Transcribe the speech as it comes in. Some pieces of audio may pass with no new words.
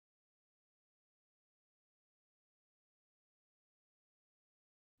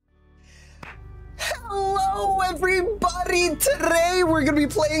Hello everybody, today we're gonna be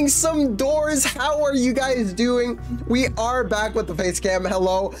playing some Doors. How are you guys doing? We are back with the face cam.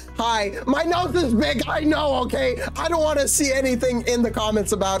 Hello, hi, my nose is big, I know, okay? I don't want to see anything in the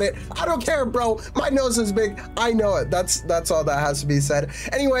comments about it. I don't care, bro, my nose is big, I know it. That's all that has to be said.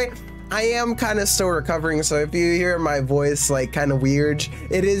 Anyway, I am kind of still recovering, so if you hear my voice like kind of weird,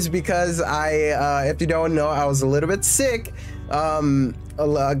 it is because if you don't know, I was a little bit sick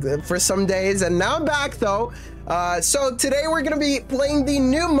for some days, and now I'm back though. So today we're gonna be playing the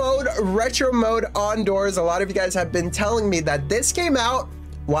new mode, retro mode on Doors. A lot of you guys have been telling me that this came out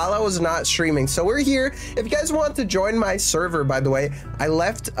while I was not streaming, so we're here. If you guys want to join my server, by the way, I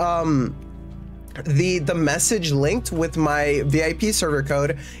left the message linked with my VIP server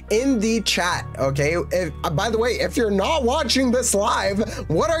code in the chat, okay? By the way, if you're not watching this live,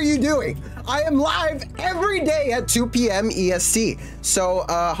 what are you doing? I am live every day at 2 p.m. EST, so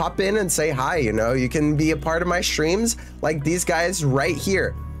hop in and say hi. You know, you can be a part of my streams like these guys right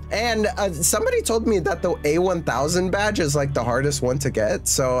here. And somebody told me that the A1000 badge is like the hardest one to get,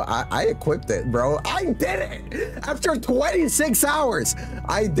 so I equipped it, bro. I did it after 26 hours.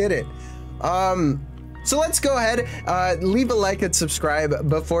 I did it. So let's go ahead, leave a like and subscribe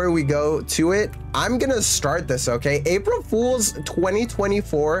before we go to it. I'm gonna start this, okay? April Fool's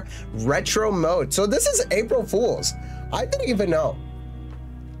 2024 retro mode. So this is April Fool's. I didn't even know.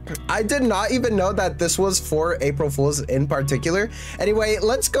 I did not even know that this was for April Fool's in particular. Anyway,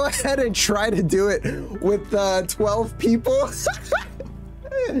 let's go ahead and try to do it with 12 people.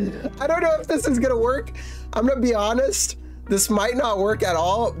 I don't know if this is gonna work. I'm gonna be honest. This might not work at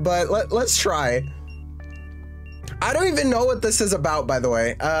all, but let's try. I don't even know what this is about, by the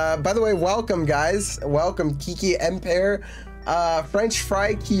way. Welcome, guys. Welcome, Kiki Empire, French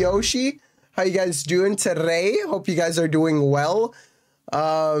Fry Kiyoshi. How you guys doing today? Hope you guys are doing well.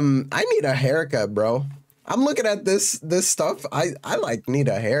 I need a haircut, bro. I'm looking at this stuff. I like need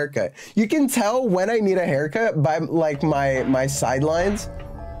a haircut. You can tell when I need a haircut by like my sidelines.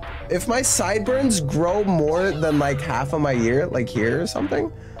 If my sideburns grow more than like half of my ear, like here or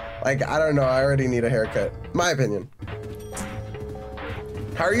something, like, I don't know, I already need a haircut. My opinion.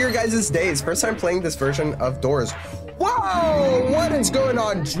 How are your guys' days? First time playing this version of Doors. Whoa, what is going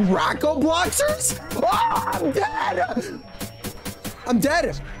on? ROBLOXers? Oh, I'm dead. I'm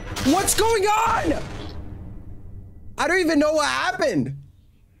dead. What's going on? I don't even know what happened.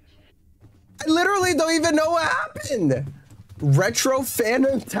 I literally don't even know what happened. Retro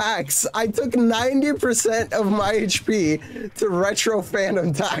Phantom Tax. I took 90% of my HP to Retro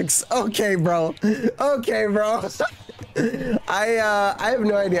Phantom Tax. Okay, bro. Okay, bro. I have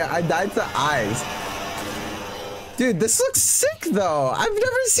no idea. I died to eyes. Dude, this looks sick though. I've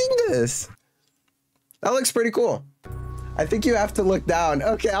never seen this. That looks pretty cool. I think you have to look down.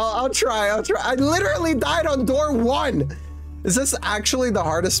 Okay, I'll try. I literally died on door 1. Is this actually the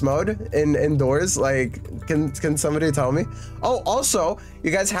hardest mode in Doors? Like, can somebody tell me? Oh, also, you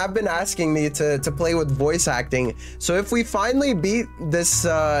guys have been asking me to play with voice acting. So if we finally beat this,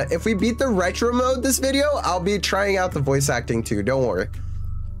 if we beat the retro mode this video, I'll be trying out the voice acting too, don't worry.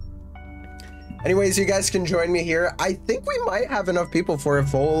 Anyways, you guys can join me here. I think we might have enough people for a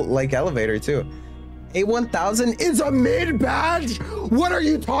full, like, elevator too. A1000 is a mid badge? What are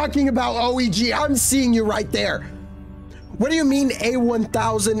you talking about, OEG? I'm seeing you right there. What do you mean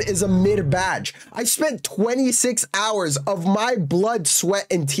A1000 is a mid badge? I spent 26 hours of my blood, sweat,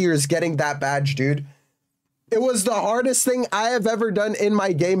 and tears getting that badge, dude. It was the hardest thing I have ever done in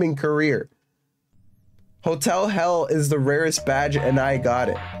my gaming career. Hotel Hell is the rarest badge, and I got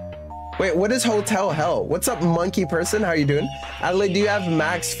it. Wait, what is Hotel Hell? What's up, monkey person? How you doing? Adelaide, do you have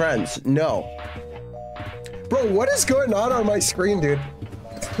max friends? No. Bro, what is going on my screen, dude?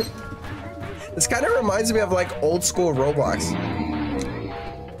 This kind of reminds me of like old school Roblox.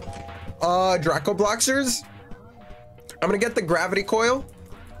 Dracobloxers? I'm gonna get the gravity coil.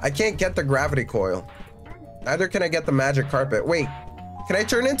 I can't get the gravity coil. Neither can I get the magic carpet. Wait, can I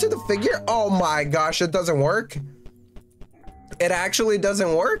turn into the figure? Oh my gosh, it doesn't work. It actually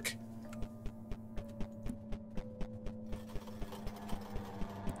doesn't work.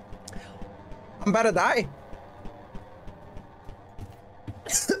 I'm about to die.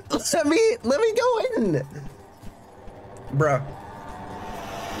 let me go in, bruh.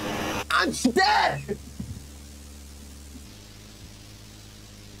 I'm dead.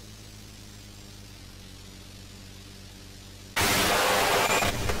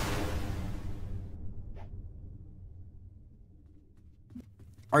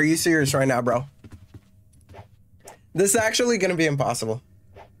 Are you serious right now, bro? This is actually gonna be impossible.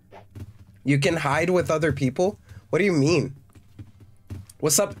 You can hide with other people? What do you mean?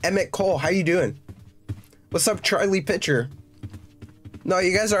 What's up, Emmett Cole? How you doing? What's up, Charlie Pitcher? No,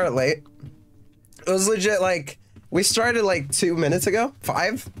 you guys aren't late. It was legit like, we started like 2 minutes ago,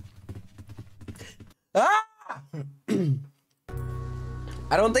 5. Ah! I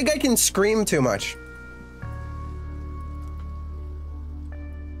don't think I can scream too much.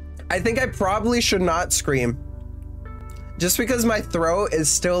 I think I probably should not scream. Just because my throat is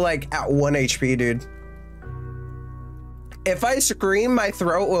still like at 1 HP, dude. If I scream, my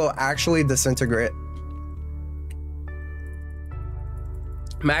throat will actually disintegrate.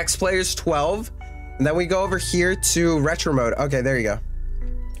 Max players 12. And then we go over here to retro mode. Okay, there you go.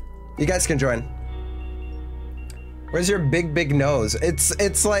 You guys can join. Where's your big nose?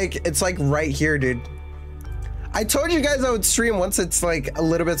 It's like right here, dude. I told you guys I would stream once it's like a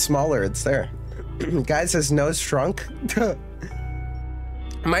little bit smaller. It's there. Guys, his nose shrunk.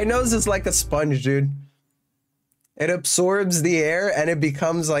 My nose is like a sponge, dude. It absorbs the air and it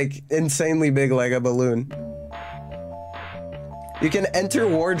becomes like insanely big like a balloon. You can enter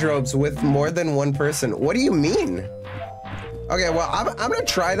wardrobes with more than one person. What do you mean? Okay, well, I'm gonna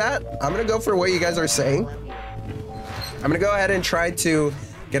try that. I'm gonna go for what you guys are saying. I'm gonna go ahead and try to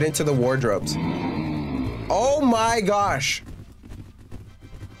get into the wardrobes. Oh my gosh.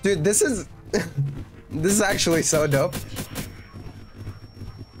 Dude, this is this is actually so dope.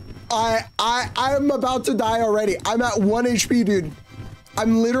 I'm about to die already. I'm at 1 HP, dude.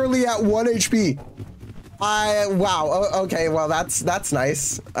 I'm literally at 1 HP. Wow. Okay, well, that's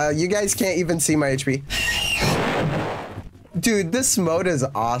nice. You guys can't even see my HP. Dude, this mode is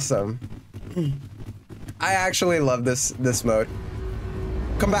awesome. I actually love this mode.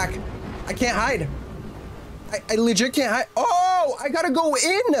 Come back. I can't hide. I legit can't hide. Oh, I gotta go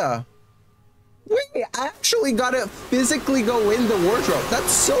in. Wait, I actually gotta physically go in the wardrobe.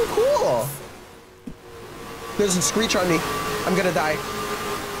 That's so cool. There's a screech on me. I'm gonna die.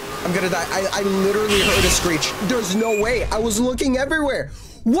 I'm gonna die. I literally heard a screech. There's no way. I was looking everywhere.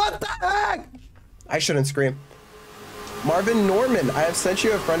 What the heck? I shouldn't scream. Marvin Norman, I have sent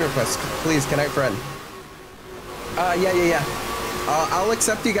you a friend request. Please, can I friend? Yeah. I'll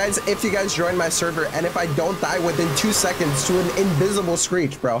accept you guys if you guys join my server and if I don't die within 2 seconds to an invisible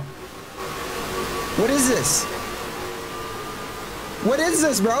screech, bro. What is this? What is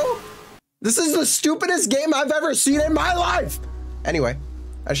this, bro? This is the stupidest game I've ever seen in my life. Anyway.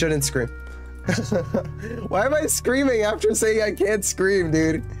 I shouldn't scream. Why am I screaming after saying I can't scream,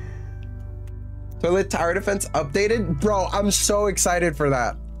 dude? Toilet tower defense updated? Bro, I'm so excited for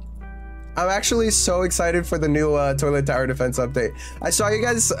that. I'm actually so excited for the new toilet tower defense update. I saw you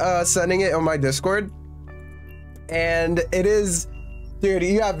guys sending it on my Discord. And it is... Dude,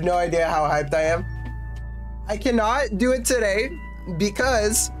 you have no idea how hyped I am. I cannot do it today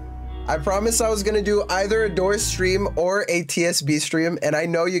because... I promised I was gonna do either a Doors stream or a TSB stream, and I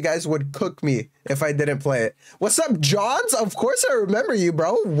know you guys would cook me if I didn't play it. What's up, Johns? Of course I remember you,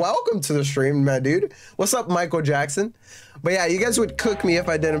 bro. Welcome to the stream, my dude. What's up, Michael Jackson? But yeah, you guys would cook me if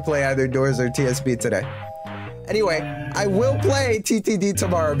I didn't play either Doors or TSB today. Anyway, I will play TTD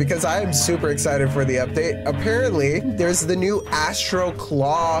tomorrow because I am super excited for the update. Apparently, there's the new Astro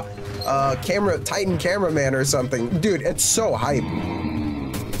Claw Titan cameraman or something. Dude, it's so hype.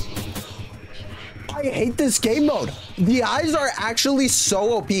 I hate this game mode. The eyes are actually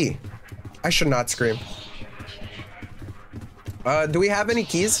so OP. I should not scream. Do we have any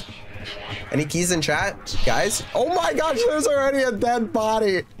keys? Any keys in chat, guys? Oh my gosh, there's already a dead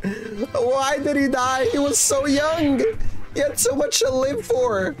body. Why did he die? He was so young. He had so much to live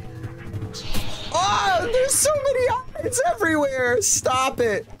for. Oh, there's so many eyes everywhere. Stop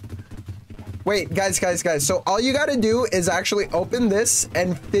it. Wait, guys. So all you gotta do is actually open this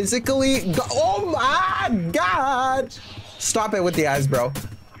and physically go. Oh my God. Stop it with the eyes, bro.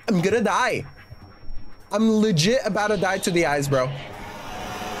 I'm gonna die. I'm legit about to die to the eyes, bro.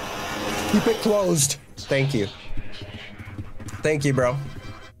 Keep it closed. Thank you. Thank you, bro.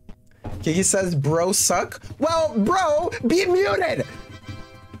 Kiki says, bro suck. Well, bro, be muted.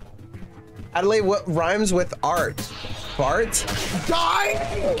 Adelaide, what rhymes with art? Bart?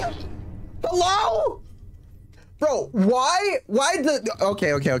 Die! Hello? Bro, why the...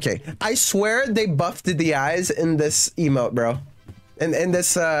 Okay. I swear they buffed the eyes in this emote, bro. In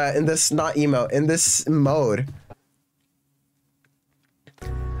this not emote, in this mode.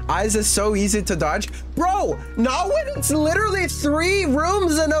 Eyes is so easy to dodge. Bro, not when it's literally 3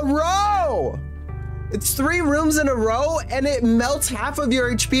 rooms in a row. It's 3 rooms in a row and it melts half of your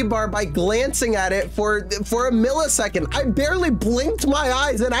HP bar by glancing at it for a millisecond. I barely blinked my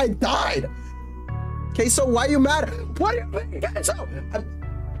eyes and I died. Okay, so why are you mad? What do you mean? So,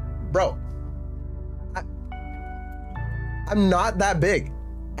 bro, I'm not that big.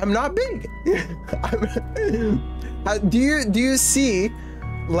 I'm not big. Do you see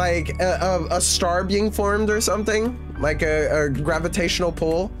like a star being formed or something? Like a gravitational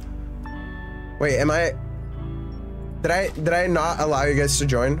pull? Wait, am I... Did I not allow you guys to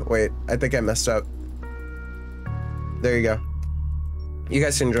join? Wait, I think I messed up. There you go. You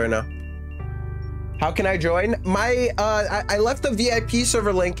guys can join now. How can I join? I left the VIP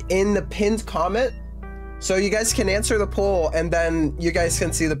server link in the pinned comment. So you guys can answer the poll and then you guys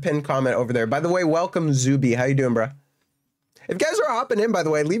can see the pinned comment over there. By the way, welcome Zuby. How you doing, bro? If you guys are hopping in, by the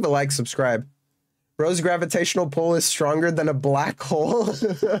way, leave a like, subscribe. Bro's gravitational pull is stronger than a black hole.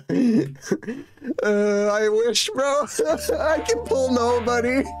 I wish, bro. I can pull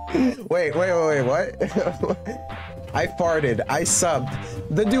nobody. Wait, what? I farted. I subbed.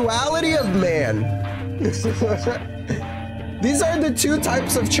 The duality of man. These are the two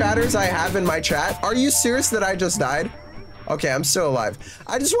types of chatters I have in my chat. Are you serious that I just died? Okay, I'm still alive.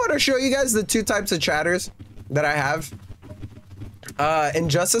 I just want to show you guys the two types of chatters that I have. In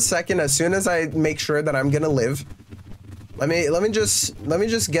just a second, as soon as I make sure that I'm gonna live. Let me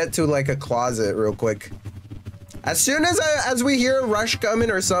just get to like a closet real quick. As soon as we hear a rush coming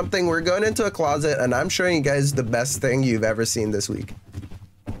or something, we're going into a closet and I'm showing you guys the best thing you've ever seen this week.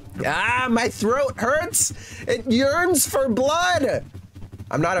 Ah, my throat hurts. It yearns for blood.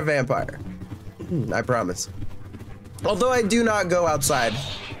 I'm not a vampire. I promise. Although I do not go outside.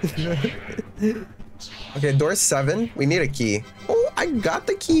 Okay, door 7. We need a key. Oh, I got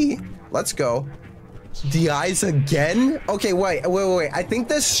the key. Let's go. The eyes again? Okay, wait. I think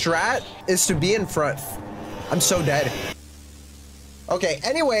this strat is to be in front. I'm so dead. Okay,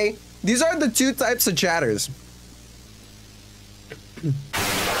 anyway, these are the two types of chatters.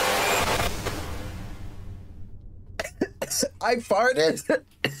 I farted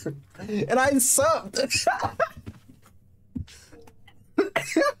and I subbed.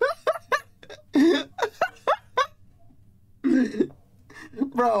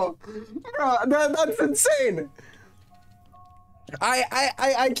 Bro, that's insane.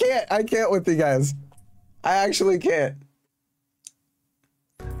 I can't with you guys. I actually can't.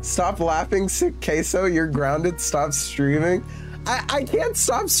 Stop laughing, sick queso. You're grounded. Stop streaming. I can't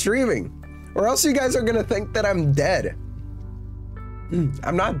stop streaming, or else you guys are gonna think that I'm dead.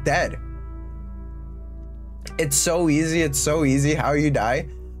 I'm not dead. It's so easy. It's so easy how you die.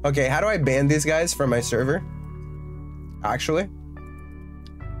 Okay, how do I ban these guys from my server? Actually.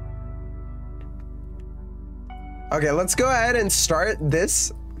 Okay, let's go ahead and start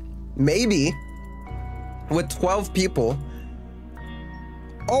this. Maybe with 12 people.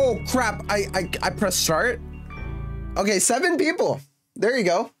 Oh crap, I pressed start. Okay, 7 people. There you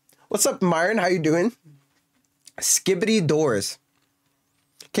go. What's up, Myron? How you doing? Skibbity doors.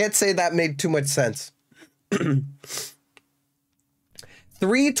 Can't say that made too much sense.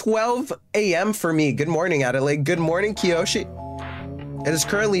 3:12 a.m. for me. Good morning, Adelaide. Good morning, Kiyoshi. It is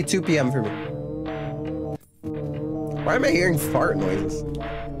currently 2 p.m. for me. Why am I hearing fart noises?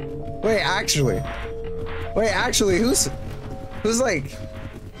 Wait, actually, who's like,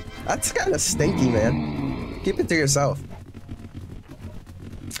 that's kind of stinky, man. Keep it to yourself.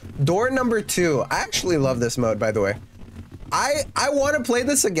 Door number 2. I actually love this mode, by the way. I want to play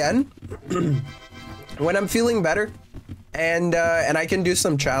this again when I'm feeling better, and I can do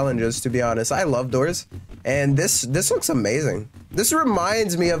some challenges. To be honest, I love doors, and this looks amazing. This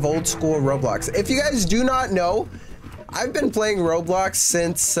reminds me of old school Roblox. If you guys do not know, I've been playing Roblox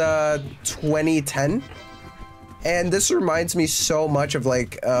since 2010, and this reminds me so much of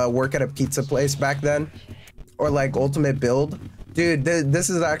like work at a pizza place back then, or like Ultimate Build. Dude, this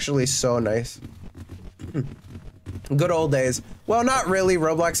is actually so nice. Good old days. Well, not really.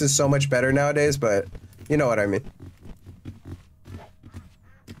 Roblox is so much better nowadays, but you know what I mean.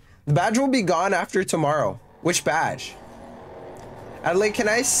 The badge will be gone after tomorrow. Which badge? Adelaide,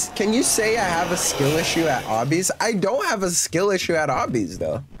 can you say I have a skill issue at Obbies? I don't have a skill issue at Obbies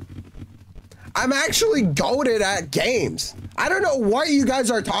though. I'm actually goated at games. I don't know what you guys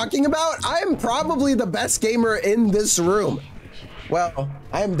are talking about. I am probably the best gamer in this room. Well,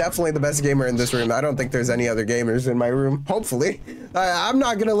 I am definitely the best gamer in this room. I don't think there's any other gamers in my room. Hopefully. I'm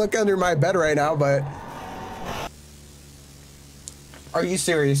not gonna look under my bed right now, but... Are you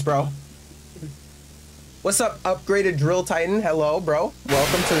serious, bro? What's up, upgraded Drill Titan? Hello, bro.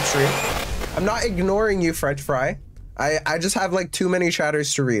 Welcome to the stream. I'm not ignoring you, French Fry. I just have like too many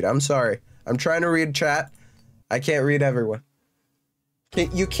chatters to read. I'm sorry. I'm trying to read chat. I can't read everyone.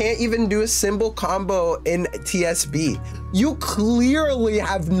 You can't even do a symbol combo in TSB. You clearly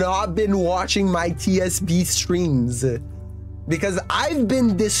have not been watching my TSB streams, because I've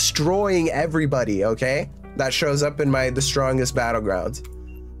been destroying everybody, okay? That shows up in the strongest battlegrounds.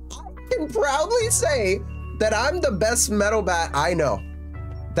 I can proudly say that I'm the best metal bat I know.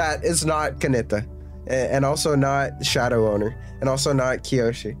 That is not Kanita, and also not Shadow Owner, and also not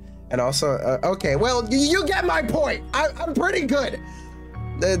Kiyoshi, and also okay. Well, you get my point. I'm pretty good.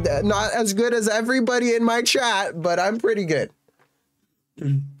 Not as good as everybody in my chat, but I'm pretty good.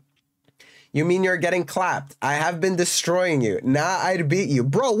 You mean you're getting clapped? I have been destroying you. Nah, I'd beat you.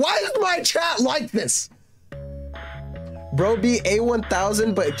 Bro, why is my chat like this? Bro be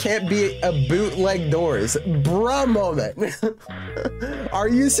A1000, but can't be a bootleg doors. Bruh moment. Are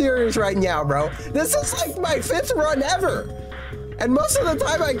you serious right now, bro? This is like my 5th run ever. And most of the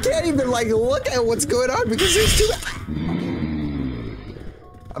time I can't even like look at what's going on because there's too...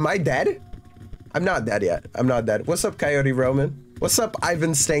 Am I dead? I'm not dead yet. I'm not dead. What's up, Coyote Roman? What's up,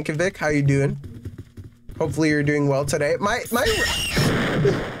 Ivan Stankovic? How you doing? Hopefully you're doing well today.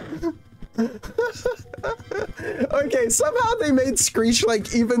 Okay, somehow they made Screech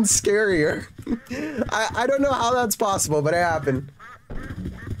like even scarier. I don't know how that's possible, but it happened.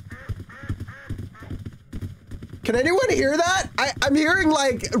 Can anyone hear that? I'm hearing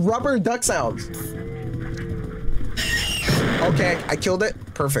like rubber duck sounds. Okay, I killed it.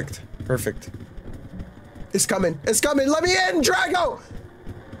 Perfect. Perfect. It's coming. It's coming. Let me in, Drago.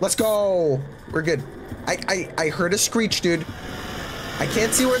 Let's go. We're good. I heard a Screech, dude. I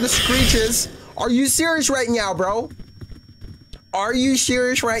can't see where the Screech is. Are you serious right now, bro? Are you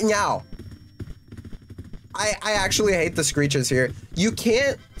serious right now? I actually hate the Screeches here. You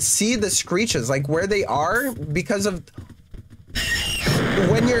can't see the Screeches, like where they are, because of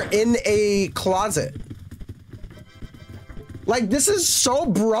when you're in a closet. Like, this is so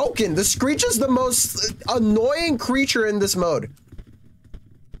broken. The Screech is the most annoying creature in this mode.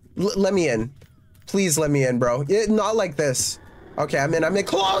 Let me in. Please let me in, bro. Not like this. Okay, I'm in.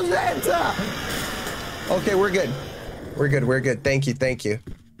 Close it! Okay, we're good. We're good. We're good. Thank you. Thank you.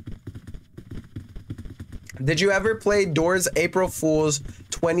 Did you ever play Doors April Fool's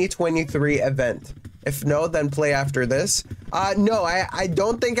 2023 event? If no, then play after this. No, I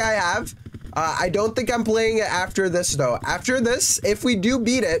don't think I have. I don't think I'm playing it after this, though. After this, if we do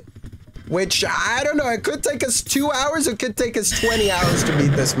beat it, which I don't know, it could take us 2 hours, it could take us 20 hours to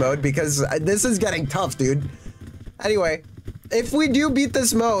beat this mode, because this is getting tough, dude. Anyway, if we do beat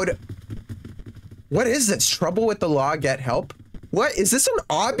this mode, what is this? Trouble with the law, get help? What? Is this an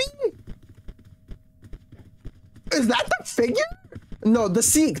obby? Is that the figure? No, the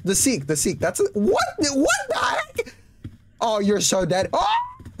Seek. That's what the heck? Oh, you're so dead. Oh!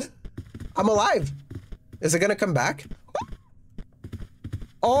 I'm alive. Is it gonna come back?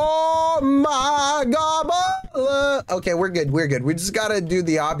 Oh my god. Okay, we're good. We're good. We just gotta do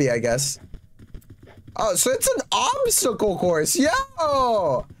the obby, I guess. Oh, so it's an obstacle course.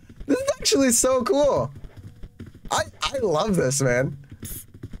 Yo! This is actually so cool. I love this, man.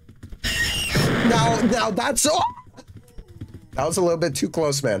 Now that's... Oh! That was a little bit too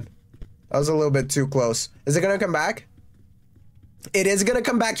close, man. That was a little bit too close. Is it gonna come back? It is gonna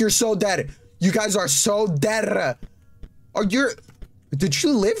come back. You're so dead. You guys are so dead. Oh, did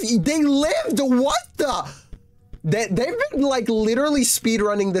you live? They lived. What the? They've been like literally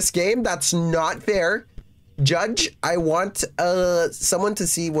speedrunning this game. That's not fair. Judge, I want someone to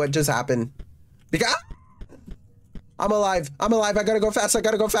see what just happened. Because I'm alive. I'm alive. I gotta go fast. I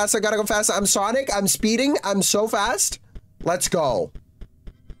gotta go fast. I gotta go fast. I'm Sonic. I'm speeding. I'm so fast. Let's go.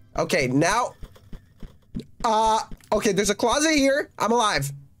 Okay, now. Okay, there's a closet here. I'm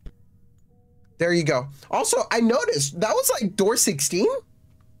alive. There you go. Also, I noticed that was like door 16.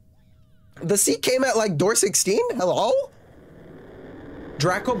 The seat came at like door 16. Hello?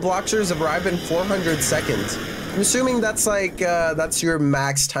 Draco Bloxers arrive in 400 seconds. I'm assuming that's like, that's your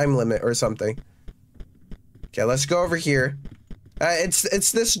max time limit or something. Okay, let's go over here.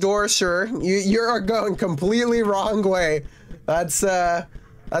 It's this door, sir. You are going completely wrong way. That's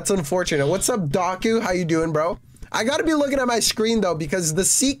unfortunate. What's up, Daku? How you doing, bro? I gotta be looking at my screen though, because the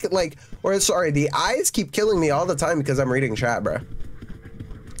Seek, like, or sorry, the eyes keep killing me all the time because I'm reading chat, bro.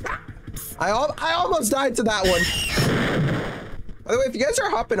 I almost died to that one. By the way, if you guys are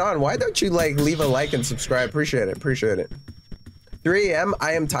hopping on, why don't you like leave a like and subscribe? Appreciate it. Appreciate it. 3 AM.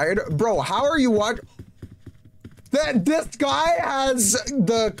 I am tired, bro. How are you watching? This guy has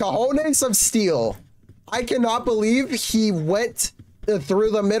the cojones of steel. I cannot believe he went through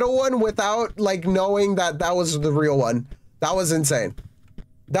the middle one without like knowing that that was the real one. That was insane.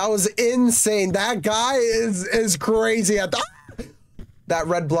 That was insane. That guy is crazy. That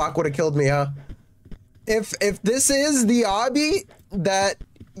red block would have killed me, huh? If this is the obby that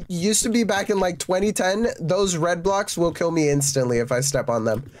used to be back in like 2010, those red blocks will kill me instantly if I step on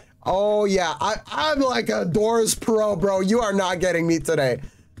them. Oh yeah, I'm like a Doors pro, bro. You are not getting me today.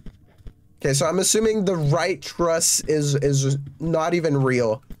 Okay, so I'm assuming the right truss is not even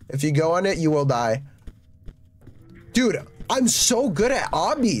real. If you go on it, you will die. Dude, I'm so good at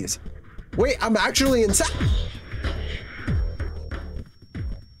obbies. Wait, I'm actually inside.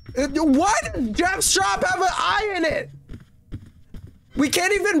 Why does Jeff's shop have an eye in it? We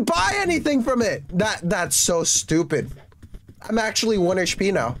can't even buy anything from it. That's so stupid. I'm actually 1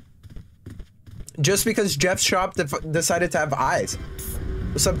 HP now. Just because Jeff's shop decided to have eyes.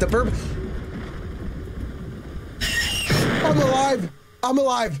 What's up, the burp? I'm alive. I'm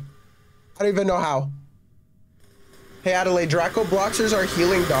alive. I don't even know how. Hey, Adelaide, Draco Bloxers are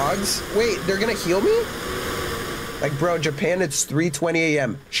healing dogs. Wait, they're gonna heal me? Like, bro, Japan, it's 3:20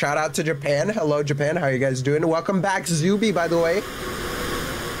 a.m. Shout out to Japan. Hello, Japan. How you guys doing? Welcome back, Zuby, by the way.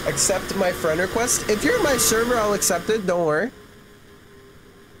 Accept my friend request. If you're in my server, I'll accept it. Don't worry.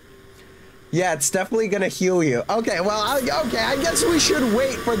 Yeah, it's definitely gonna heal you. Okay, well, okay, I guess we should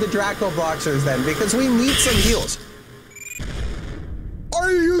wait for the Draco Bloxers then, because we need some heals.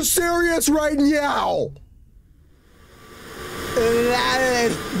 Are you serious right now?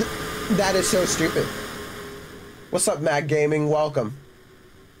 That is so stupid. What's up, Mad Gaming? Welcome.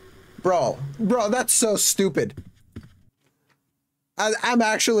 Bro, that's so stupid. I'm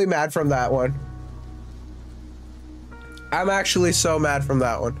actually mad from that one. I'm actually so mad from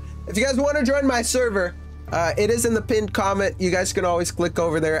that one. If you guys want to join my server, it is in the pinned comment. You guys can always click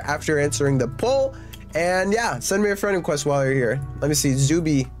over there after answering the poll. And yeah, send me a friend request while you're here. Let me see,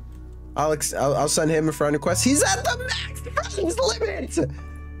 Zuby. I'll send him a friend request. He's at the max friends limit.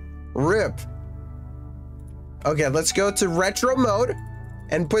 Rip. Okay, let's go to retro mode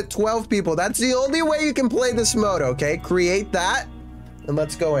and put 12 people. That's the only way you can play this mode, okay? Create that and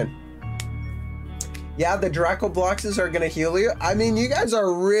let's go in. Yeah, the Draco Bloxes are gonna heal you. I mean, you guys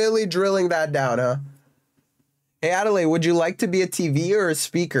are really drilling that down, huh? Hey, Adelaide, would you like to be a TV or a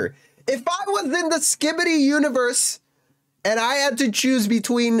speaker? If I was in the Skibbity universe and I had to choose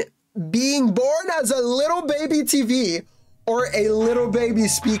between being born as a little baby TV or a little baby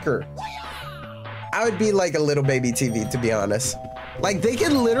speaker, I would be like a little baby TV, to be honest. Like, they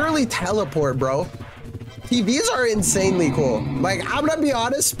can literally teleport, bro. TVs are insanely cool. Like, I'm gonna be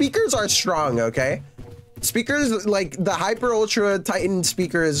honest, speakers are strong, okay? Speakers, like the Hyper Ultra Titan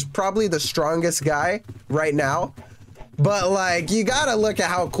speaker is probably the strongest guy right now. But like, you gotta look at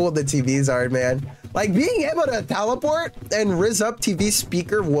how cool the TVs are, man. Like, being able to teleport and riz up TV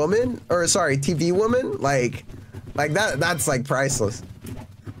speaker woman, or sorry, TV woman, like that's like priceless.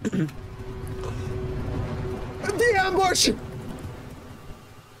 The ambush!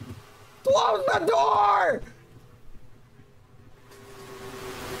 Close the door!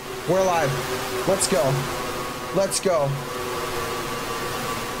 We're live. Let's go. Let's go.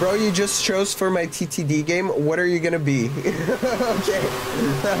 Bro, you just chose for my TTD game. What are you gonna be? Okay.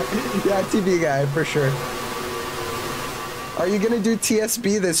 Yeah, TV guy, for sure. Are you gonna do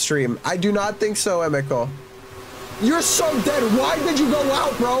TSB this stream? I do not think so, Emiko. You're so dead. Why did you go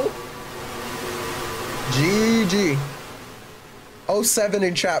out, bro? GG. 07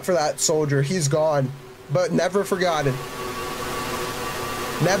 in chat for that soldier. He's gone, but never forgotten.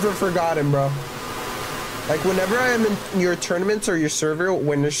 Never forgotten, bro. Like, whenever I am in your tournaments or your server,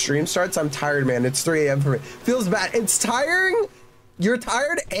 when the stream starts, I'm tired, man. It's 3 a.m. for me. Feels bad. It's tiring. You're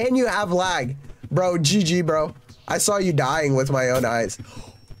tired and you have lag. Bro, GG, bro. I saw you dying with my own eyes.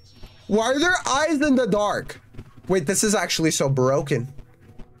 Why are there eyes in the dark? Wait, this is actually so broken.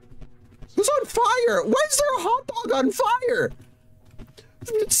 Who's on fire? Why is there a hot dog on fire?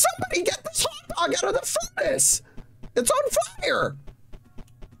 Somebody get this hot dog out of the furnace. It's on fire.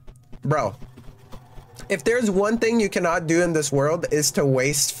 Bro, if there's one thing you cannot do in this world is to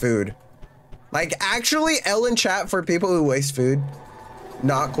waste food. Like, actually, L in chat for people who waste food.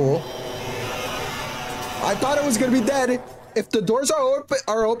 Not cool. I thought it was gonna be dead. If the doors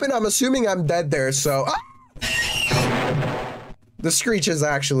are open, I'm assuming I'm dead there, so... Ah! The Screech is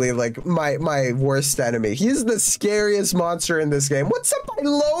actually, like, my worst enemy. He's the scariest monster in this game. What's up, my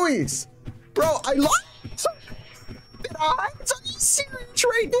Lois? Bro, I lost eyes. Are you serious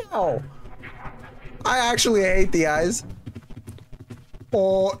right now? I actually hate the eyes.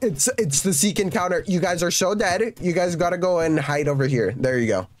 Oh, it's the Seek encounter. You guys are so dead. You guys gotta go and hide over here. There you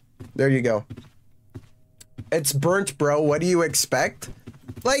go. There you go. It's burnt, bro. What do you expect?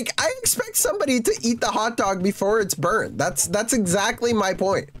 Like, I expect somebody to eat the hot dog before it's burnt. That's exactly my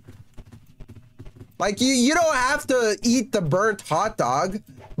point. Like, you don't have to eat the burnt hot dog,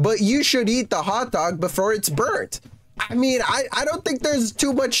 but you should eat the hot dog before it's burnt. I mean, I don't think there's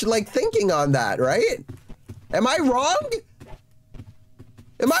too much, like, thinking on that, right? Am I wrong?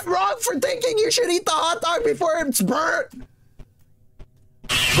 Am I wrong for thinking you should eat the hot dog before it's burnt?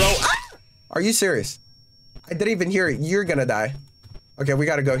 Bro, ah! Are you serious? I didn't even hear it. You're gonna die. Okay, we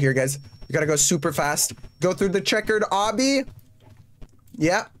gotta go here, guys. We gotta go super fast. Go through the checkered obby.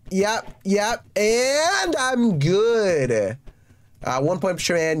 Yep. And I'm good. 1 punch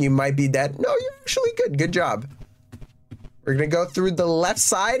man, you might be dead. No, you're actually good. Good job. We're gonna go through the left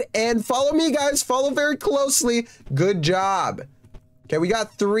side and follow me, guys. Follow very closely. Good job. Okay, we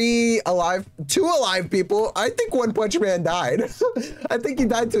got 2 alive people. I think 1 punch man died. I think he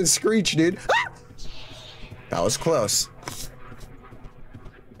died to a screech, dude. Ah! That was close.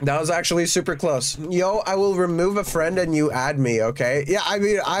 That was actually super close. Yo, I will remove a friend and you add me, okay? Yeah, I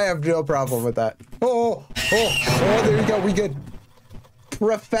mean, I have no problem with that. Oh, there you go. We good.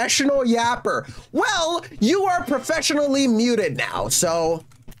 Professional yapper. Well, you are professionally muted now, so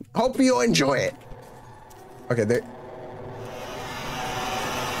hope you enjoy it. Okay, there.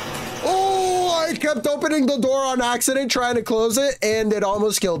 Oh, I kept opening the door on accident, trying to close it, and it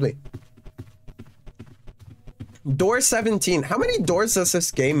almost killed me. Door 17. How many doors does this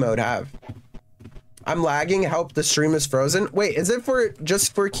game mode have? I'm lagging. Help, the stream is frozen. Wait, is it for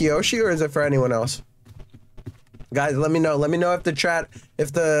just for Kiyoshi or is it for anyone else? Guys, let me know. Let me know if the chat,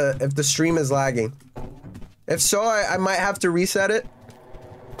 if the stream is lagging. If so, I might have to reset it.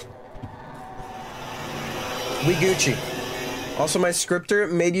 We Gucci. Also, my scripter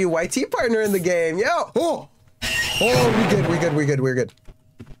made you YT partner in the game. Yo! Oh, we good.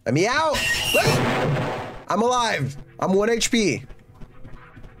 Let me out. I'm alive. I'm 1 HP.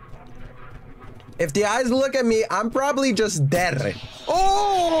 If the eyes look at me, I'm probably just dead.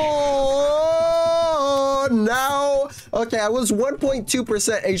 Oh, now. Okay, I was 1.2%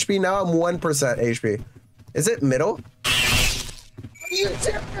 HP. Now I'm 1% HP. Is it middle? Are you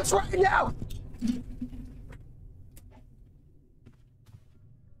serious right now?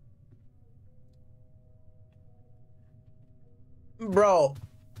 Bro,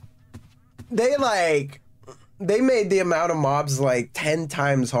 they made the amount of mobs like 10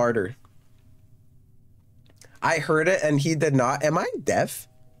 times harder. I heard it and he did not. Am I deaf?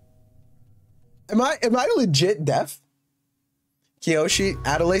 Am I legit deaf? Kiyoshi,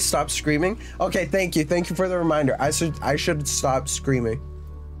 Adelaide, stop screaming. Okay, thank you. Thank you for the reminder. I should stop screaming.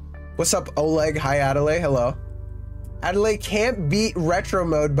 What's up, Oleg? Hi, Adelaide. Hello. Adelaide can't beat retro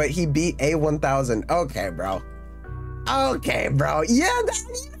mode, but he beat A1000. Okay, bro. Okay, bro. Yeah, you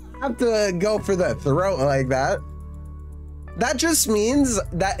don't have to go for the throat like that. That just means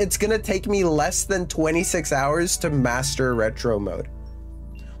that it's gonna take me less than 26 hours to master retro mode.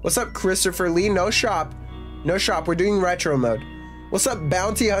 What's up, Christopher Lee? No shop. No shop. We're doing retro mode. What's up,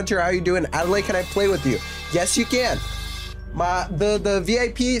 Bounty Hunter? How you doing? Adelaide, can I play with you? Yes, you can. The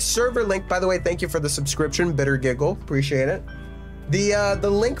VIP server link, by the way, thank you for the subscription, Bitter Giggle. Appreciate it. The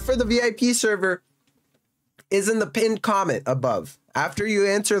link for the VIP server is in the pinned comment above. After you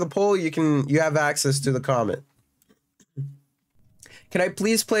answer the poll, you have access to the comment. Can I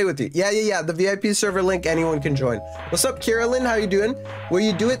please play with you? Yeah. The VIP server link, anyone can join. What's up, Carolyn? How you doing? Will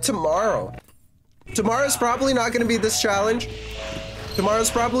you do it tomorrow? Tomorrow's probably not going to be this challenge.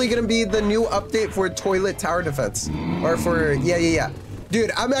 Tomorrow's probably going to be the new update for toilet tower defense. Or for, yeah.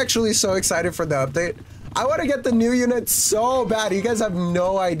 Dude, I'm actually so excited for the update. I want to get the new unit so bad. You guys have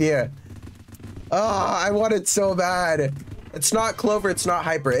no idea. Oh, I want it so bad. It's not Clover, it's not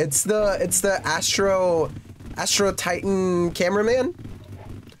Hyper. It's the Astro Titan cameraman.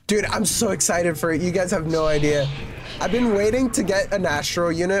 Dude, I'm so excited for it. You guys have no idea. I've been waiting to get an Astro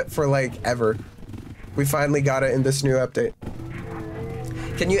unit for like ever. We finally got it in this new update.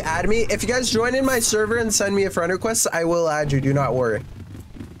 Can you add me? If you guys join in my server and send me a friend request, I will add you. Do not worry.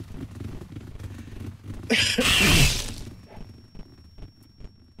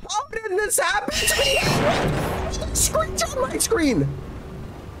 How did this happen to me? Screen's on my screen.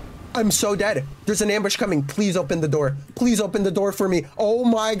 I'm so dead. There's an ambush coming. Please open the door. Please open the door for me. Oh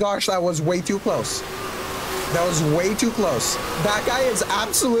my gosh, that was way too close. That was way too close. That guy is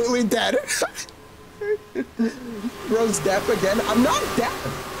absolutely dead. Bro's deaf again. I'm not deaf.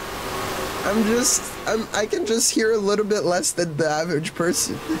 I can just hear a little bit less than the average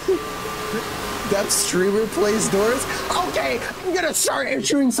person. Deaf streamer plays doors. Okay, I'm gonna start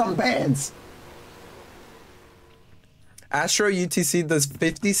issuing some bans. Astro UTC does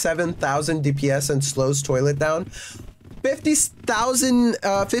 57,000 DPS and slows toilet down. 57,000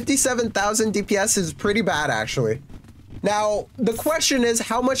 DPS is pretty bad, actually. Now, the question is,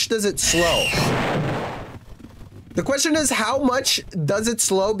 how much does it slow? The question is, how much does it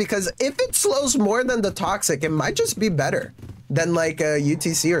slow? Because if it slows more than the Toxic, it might just be better than like a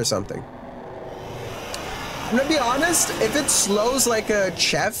UTC or something. I'm gonna be honest, if it slows like a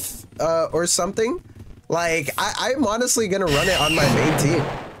Chef or something, like, I'm honestly gonna run it on my main team.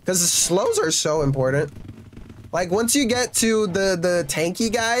 because the slows are so important. Like once you get to the tanky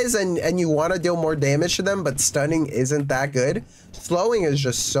guys and you want to deal more damage to them, but stunning isn't that good, slowing is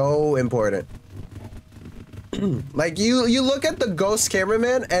just so important. Like you look at the ghost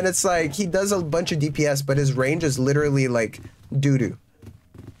cameraman and it's like he does a bunch of DPS, but his range is literally like doo-doo.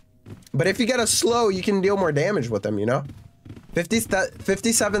 But if you get a slow, you can deal more damage with them, you know?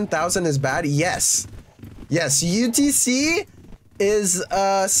 57,000 is bad? Yes. Yes, UTC is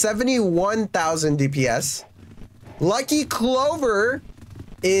 71,000 DPS. Lucky Clover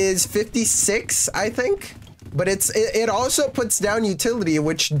is 56, I think. But it also puts down utility,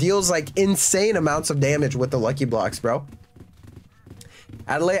 which deals like insane amounts of damage with the lucky blocks, bro.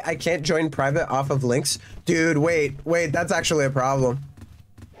 Adelaide, I can't join private off of links. Dude, wait, that's actually a problem.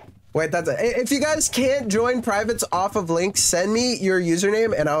 Wait, if you guys can't join privates off of links, send me your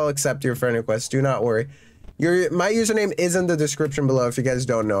username and I'll accept your friend request. Do not worry. My username is in the description below if you guys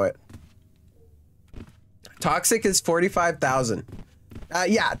don't know it. Toxic is 45,000.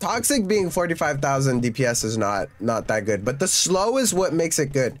 Yeah, Toxic being 45,000 DPS is not that good, but the slow is what makes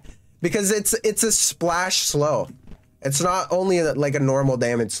it good because it's a splash slow. It's not only like a normal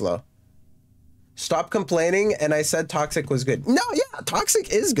damage slow. Stop complaining, and I said Toxic was good. No, yeah, Toxic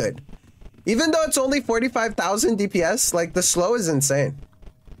is good. Even though it's only 45,000 DPS, like the slow is insane.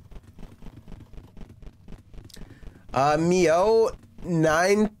 Mio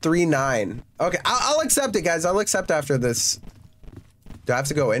 939. Okay, I'll accept it, guys. I'll accept after this. Do I have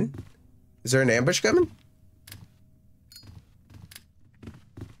to go in? Is there an ambush coming?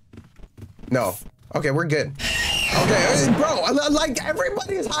 No. Okay, we're good. Okay, bro, like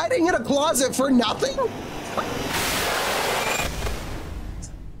everybody's hiding in a closet for nothing? Are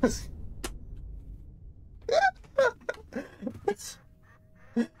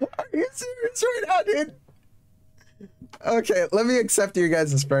you serious right now, dude? Okay, let me accept your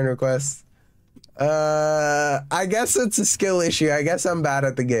guys' friend request. I guess it's a skill issue. I guess I'm bad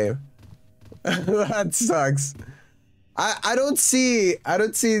at the game. That sucks. I don't see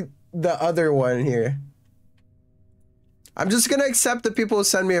the other one here. I'm just gonna accept the people who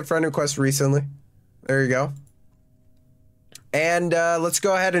send me a friend request recently. There you go. And let's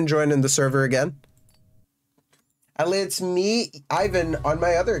go ahead and join in the server again. Ali, it's me, Ivan, on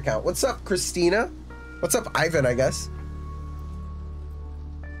my other account. What's up, Christina? What's up, Ivan, I guess?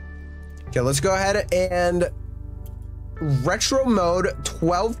 Okay, let's go ahead and retro mode,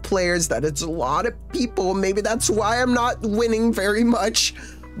 12 players. That is a lot of people. Maybe that's why I'm not winning very much,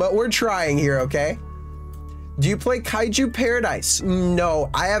 but we're trying here, okay? Do you play Kaiju Paradise? No,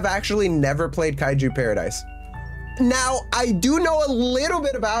 I have actually never played Kaiju Paradise. Now, I do know a little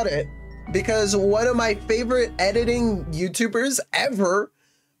bit about it because one of my favorite editing YouTubers ever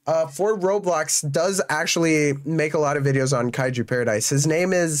for Roblox does actually make a lot of videos on Kaiju Paradise. His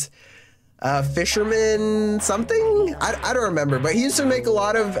name is Fisherman something? I don't remember, but he used to make a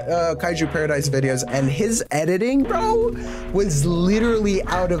lot of Kaiju Paradise videos, and his editing, bro, was literally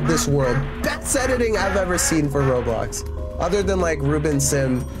out of this world. Best editing I've ever seen for Roblox, other than like Ruben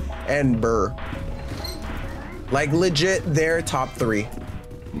Sim and Burr. Like legit, they're top 3.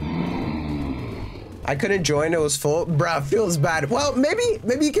 I couldn't join, it was full. Bruh, feels bad. Well, maybe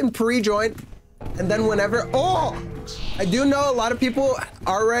you can pre-join, and then whenever, oh! I do know a lot of people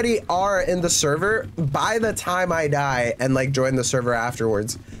already are in the server by the time I die and like join the server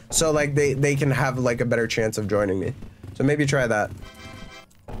afterwards. So like they can have like a better chance of joining me. So maybe try that.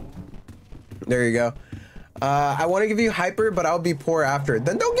 There you go. I want to give you hyper, but I'll be poor after.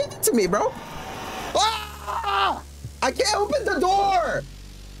 Then don't give it to me, bro. Ah! I can't open the door.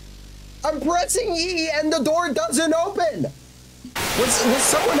 I'm pressing E and the door doesn't open. Was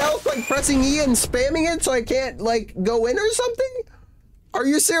someone else like pressing E and spamming it so I can't like go in or something? Are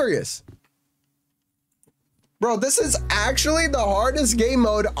you serious? Bro, this is actually the hardest game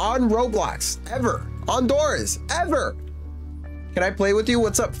mode on Roblox ever. On doors, ever. Can I play with you?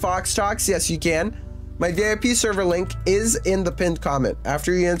 What's up, Fox Talks? Yes, you can. My VIP server link is in the pinned comment.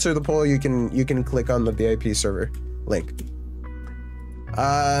 After you answer the poll, you can click on the VIP server link.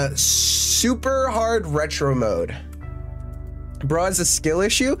 Super hard retro mode. Bro, it's a skill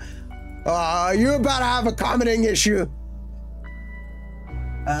issue? You about to have a commenting issue.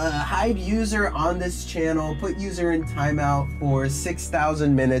 Hide user on this channel. Put user in timeout for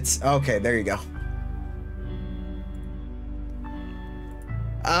 6,000 minutes. Okay, there you go.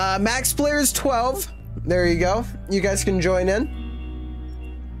 Max players 12. There you go. You guys can join in.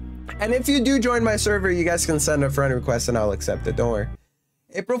 And if you do join my server, you guys can send a friend request and I'll accept it. Don't worry.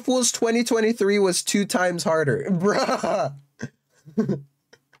 April Fool's 2023 was 2 times harder. Bruh.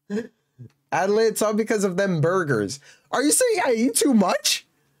 Adelaide, it's all because of them burgers. Are you saying I eat too much?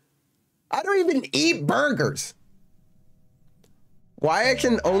 I don't even eat burgers. Why I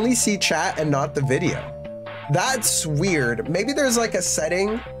can only see chat and not the video? That's weird. Maybe there's like a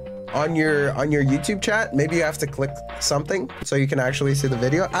setting on your YouTube chat. Maybe you have to click something so you can actually see the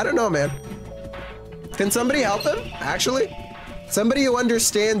video. I don't know, man. Can somebody help him? Actually, somebody who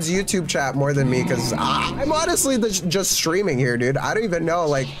understands YouTube chat more than me, because I'm honestly just streaming here, dude. I don't even know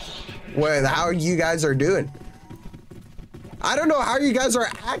like how you guys are doing. I don't know how you guys are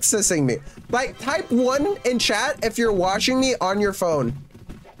accessing me. Like, type 1 in chat if you're watching me on your phone.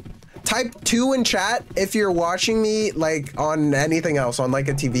 Type 2 in chat if you're watching me like on anything else, on like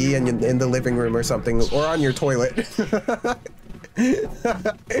a TV and in the living room or something, or on your toilet.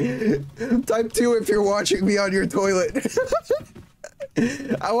 Type 2 if you're watching me on your toilet.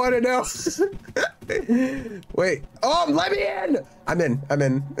 I want to know. Wait. Oh, let me in. I'm in. I'm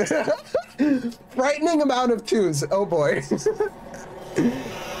in. Frightening amount of 2s. Oh boy.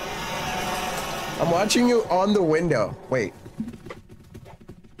 I'm watching you on the window. Wait.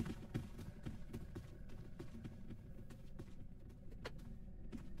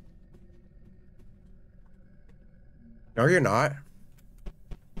 No, you're not.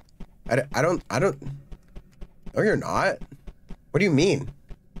 I don't. No, you're not. What do you mean?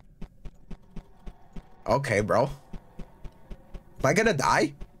 Okay, bro. Am I gonna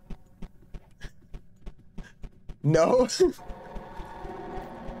die? No.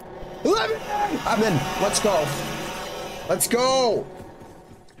 I'm in. Let's go. Let's go.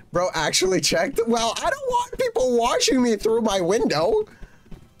 Bro, actually checked. Well, I don't want people watching me through my window.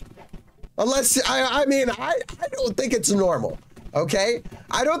 Unless, I mean, I don't think it's normal, okay?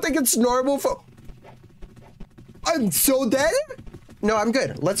 I don't think it's normal for... I'm so dead? No, I'm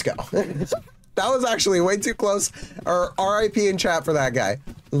good. Let's go. That was actually way too close. Or RIP in chat for that guy,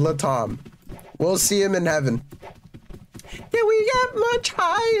 Latom. We'll see him in heaven. Yeah, we get much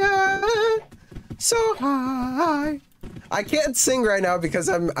higher, so high. I can't sing right now because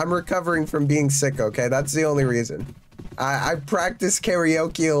I'm recovering from being sick, okay? That's the only reason. I practice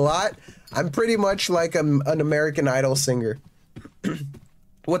karaoke a lot. I'm pretty much like an American Idol singer.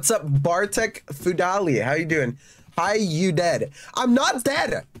 What's up, Bartek Fudali? How you doing? Hi, you dead? I'm not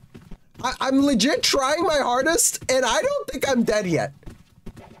dead. I'm legit trying my hardest, and I don't think I'm dead yet.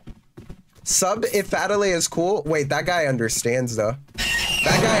 Sub if Adelaide is cool. Wait, that guy understands though.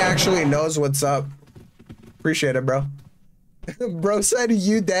 That guy actually knows what's up. Appreciate it, bro. Bro said,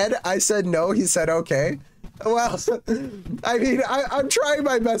 you dead? I said no. He said okay. Well, I mean, I'm trying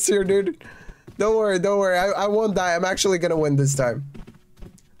my best here, dude. Don't worry, don't worry. I won't die. I'm actually gonna win this time.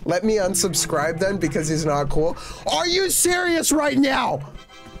 Let me unsubscribe then because he's not cool. Are you serious right now?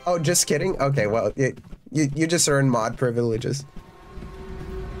 Oh, just kidding? Okay, well, you just earned mod privileges.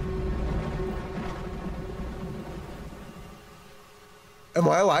 Am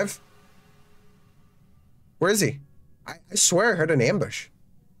I alive? Where is he? I swear I heard an ambush.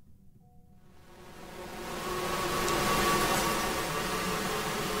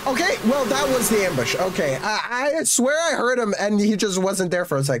 Okay, well, that was the ambush. Okay, I swear I heard him and he just wasn't there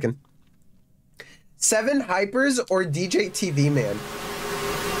for a second. 7 Hypers or DJ TV Man?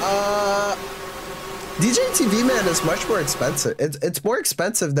 DJ TV Man is much more expensive. It's more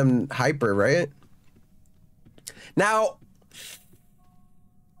expensive than Hyper, right? Now,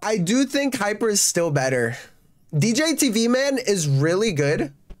 I do think Hyper is still better. DJ TV Man is really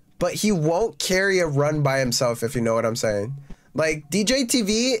good, but he won't carry a run by himself, if you know what I'm saying. Like, DJ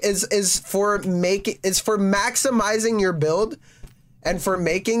TV is for maximizing your build and for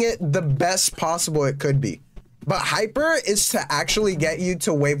making it the best possible it could be. But Hyper is to actually get you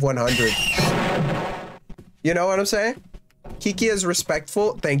to wave 100. You know what I'm saying? Kiki is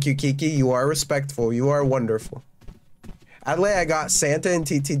respectful. Thank you, Kiki. You are respectful. You are wonderful. Adelaide, I got Santa and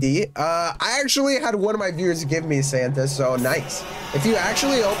TTD. I actually had one of my viewers give me Santa, so nice. If you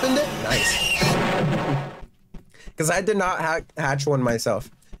actually opened it, nice. Because I did not hatch one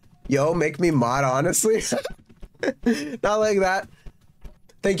myself. Yo, make me mod, honestly. Not like that.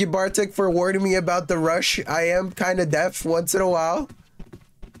 Thank you, Bartek, for warning me about the rush. I am kind of deaf once in a while.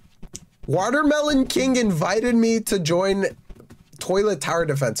 Watermelon King invited me to join Toilet Tower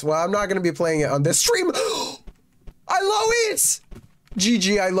Defense. Well, I'm not going to be playing it on this stream. Ilois!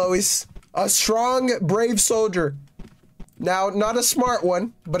 GG, Ilois. A strong, brave soldier. Now, not a smart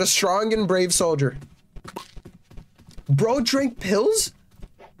one, but a strong and brave soldier. Bro drank pills?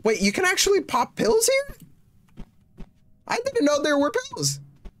 Wait, you can actually pop pills here? I didn't know there were pills.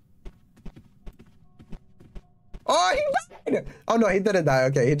 Oh, he died! Oh, no, he didn't die.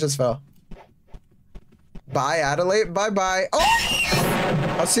 Okay, he just fell. Bye, Adelaide. Bye-bye.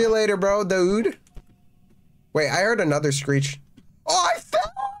 Oh! I'll see you later, bro, dude. Wait, I heard another screech. Oh, I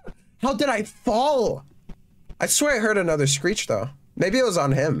fell! How did I fall? I swear I heard another screech though. Maybe it was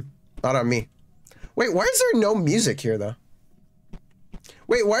on him, not on me. Wait, why is there no music here though?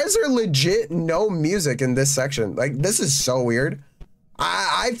 Wait, why is there legit no music in this section? Like, this is so weird.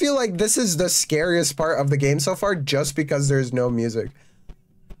 I feel like this is the scariest part of the game so far just because there's no music.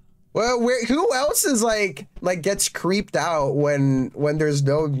 Well, who else is like gets creeped out when there's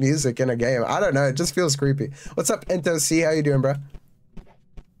no music in a game? I don't know, it just feels creepy. What's up, Ento C? How you doing, bro?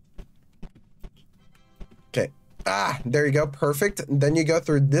 Okay. Ah, there you go, perfect. Then you go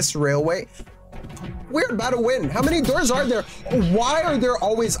through this railway. We're about to win. How many doors are there? Why are there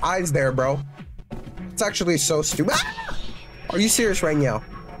always eyes there, bro? It's actually so stupid. Ah! Are you serious right now?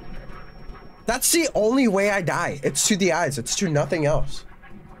 That's the only way I die. It's to the eyes. It's to nothing else.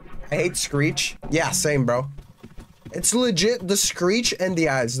 I hate Screech. Yeah, same, bro. It's legit the Screech and the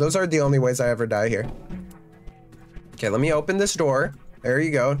eyes. Those are the only ways I ever die here. Okay, let me open this door. There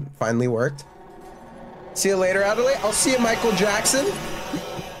you go. Finally worked. See you later, Adelaide. I'll see you, Michael Jackson.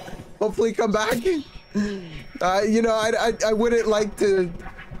 Hopefully come back. You know, I wouldn't like to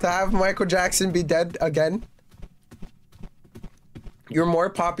have Michael Jackson be dead again. You're more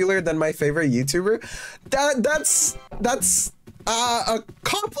popular than my favorite YouTuber. That's a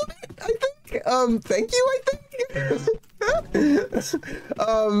compliment, I think. Thank you, I think.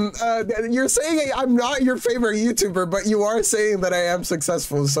 You're saying I'm not your favorite YouTuber, but you are saying that I am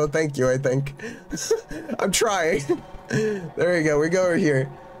successful, so thank you, I think. I'm trying. There you go, we go over here.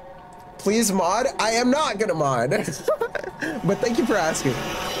 Please mod. I am not gonna mod. But thank you for asking.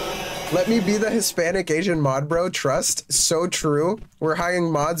 Let me be the Hispanic Asian mod, bro. Trust. So true. We're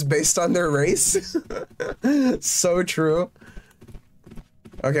hiring mods based on their race. So true.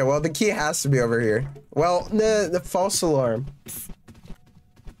 Okay, well, the key has to be over here. Well, the false alarm.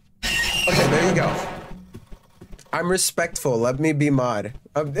 Okay, there you go. I'm respectful. Let me be mod.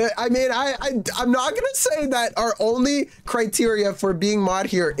 I mean, I'm not gonna say that our only criteria for being mod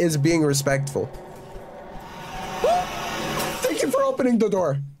here is being respectful. Thank you for opening the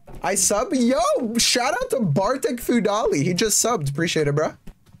door. I sub. Yo, shout out to Bartek Fudali. He just subbed. Appreciate it, bro.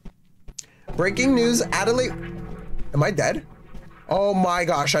 Breaking news, Adelaide. Am I dead? Oh my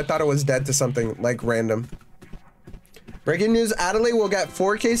gosh, I thought it was dead to something like random. Breaking news, Adelaide will get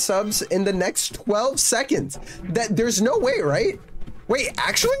 4K subs in the next 12 seconds. There's no way, right? Wait,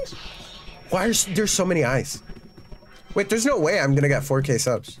 actually? Why are there's so many eyes? Wait, there's no way I'm gonna get 4K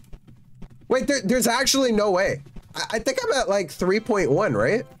subs. Wait, there's actually no way. I think I'm at like 3.1,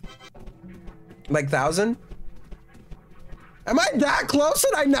 right? Like 1,000? Am I that close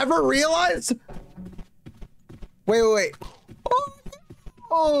and I never realized? Wait.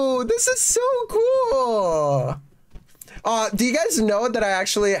 Oh, this is so cool. Do you guys know that I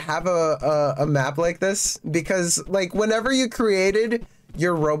actually have a map like this? Because like whenever you created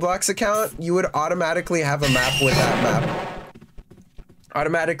your Roblox account, you would automatically have a map with that map.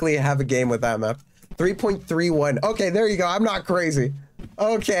 Automatically have a game with that map. 3.31. Okay, there you go. I'm not crazy.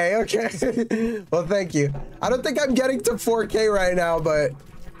 Okay. Well, thank you. I don't think I'm getting to 4K right now, but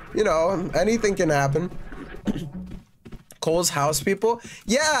you know, anything can happen. Cole's house people.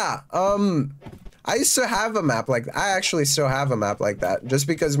 Yeah. I used to have a map like that. I actually still have a map like that just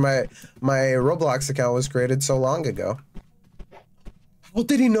because my Roblox account was created so long ago. How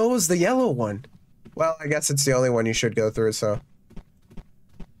did he know it was the yellow one? Well, I guess it's the only one you should go through, so.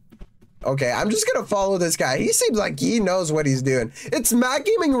 Okay, I'm just gonna follow this guy. He seems like he knows what he's doing. It's Matt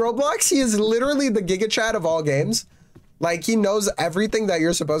Gaming Roblox. He is literally the Giga Chad of all games. Like, he knows everything that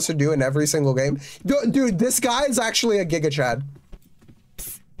you're supposed to do in every single game. Dude, this guy is actually a Giga Chad.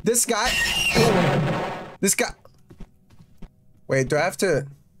 This guy. Wait, do I have to?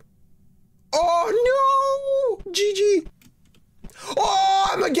 Oh no! GG. Oh,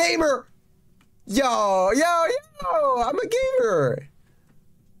 I'm a gamer. Yo, I'm a gamer.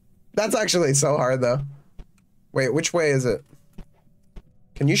 That's actually so hard though. Wait, which way is it?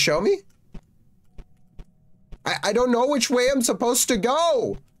 Can you show me? I don't know which way I'm supposed to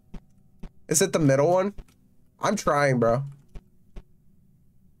go. Is it the middle one? I'm trying, bro.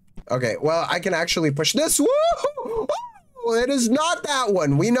 Okay, well, I can actually push this. Woo! It is not that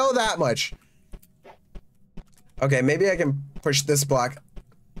one. We know that much. Okay, maybe I can push this block.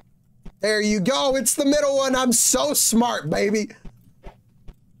 There you go. It's the middle one. I'm so smart, baby.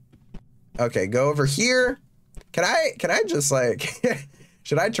 Okay, go over here. Can I just like,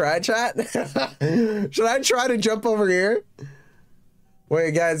 should I try, chat? Should I try to jump over here?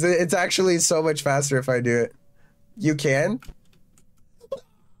 Wait, guys, it's actually so much faster if I do it. You can?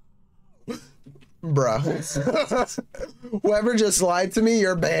 Bruh. Whoever just lied to me,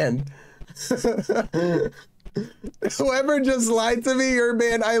 you're banned. Whoever just lied to me, your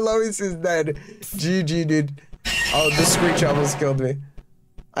man Ilois is dead. GG, dude. Oh, the screech almost killed me.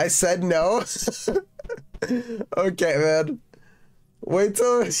 I said no. Okay, man. Wait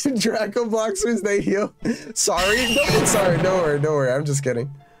till Draco Bloxers, they heal. Sorry? No, sorry. Don't worry, don't worry. I'm just kidding.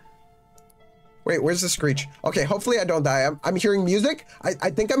 Wait, where's the screech? Okay, hopefully I don't die. I'm hearing music. I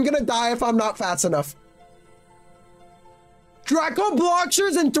think I'm gonna die if I'm not fast enough. Draco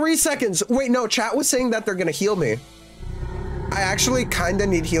Bloxers in 3 seconds. Wait, no, chat was saying that they're gonna heal me. I actually kinda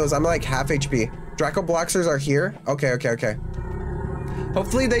need heals. I'm like half HP. Draco Bloxers are here. Okay, okay, okay.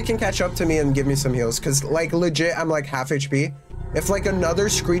 Hopefully they can catch up to me and give me some heals, because like legit, I'm like half HP. If like another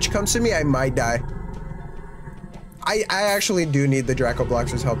screech comes to me, I might die. I actually do need the Draco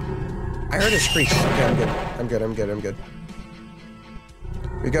Bloxers' help. I heard a screech. Okay, I'm good. I'm good, I'm good, I'm good.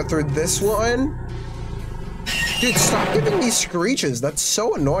 We go through this one. Dude, stop giving me screeches. That's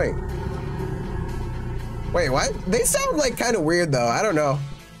so annoying. Wait, what? They sound like kind of weird though. I don't know.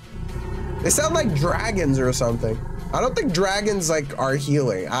 They sound like dragons or something. I don't think dragons like are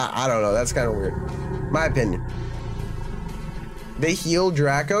healing. I don't know. That's kind of weird. My opinion. They heal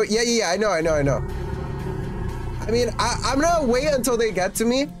Draco? Yeah, I know. I mean, I'm gonna wait until they get to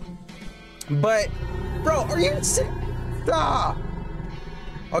me. But, bro, are you sick? Stop.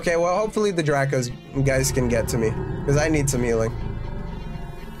 Okay, well, hopefully the Dracos guys can get to me, because I need some healing.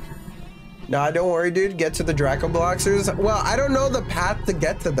 Nah, don't worry, dude. Get to the Draco Bloxers. Well, I don't know the path to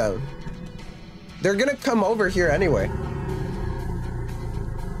get to them. They're gonna come over here anyway.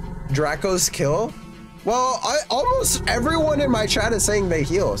 Dracos kill? Well, almost everyone in my chat is saying they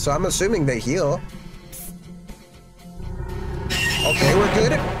heal, so I'm assuming they heal. Okay, we're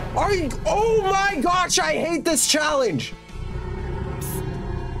good. Are you? Oh my gosh, I hate this challenge.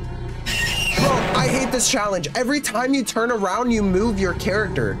 Bro, I hate this challenge. Every time you turn around, you move your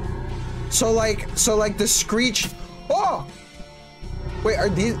character. So like the screech. Oh! Wait, are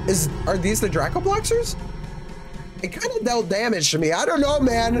these the Draco Bloxers? It kind of dealt damage to me. I don't know,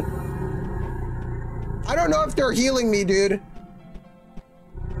 man. I don't know if they're healing me, dude.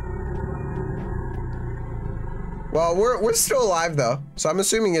 Well, we're still alive though, so I'm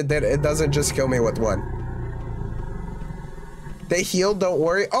assuming it doesn't just kill me with one. They heal, don't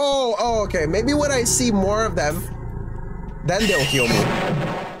worry. Oh, okay. Maybe when I see more of them, then they'll heal me.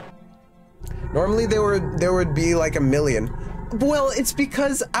 Normally there would be like 1 million. Well, it's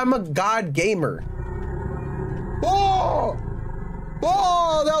because I'm a god gamer. Oh!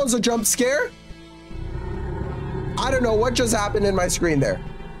 Oh, that was a jump scare. I don't know what just happened in my screen there.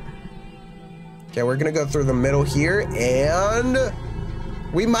 Okay, we're gonna go through the middle here, and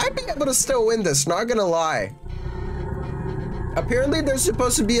we might be able to still win this, not gonna lie. Apparently there's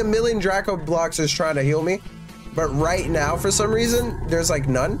supposed to be 1 million Draco Bloxers trying to heal me, but right now, for some reason, there's like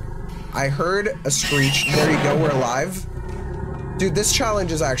none. I heard a screech. There you go, we're alive. Dude, this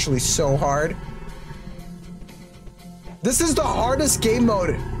challenge is actually so hard. This is the hardest game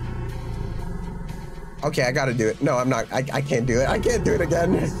mode. Okay, I gotta do it. No, I'm not. I can't do it. I can't do it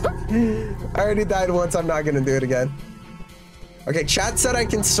again. I already died once. I'm not gonna do it again. Okay, chat said I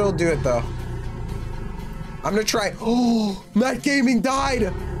can still do it though. I'm gonna try. Oh, Matt Gaming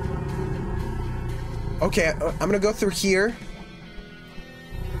died. Okay, I'm gonna go through here.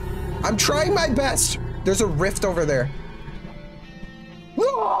 I'm trying my best. There's a rift over there.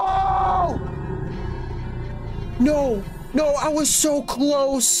 No! No, no, I was so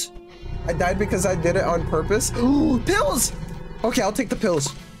close. I died because I did it on purpose. Ooh, pills! Okay, I'll take the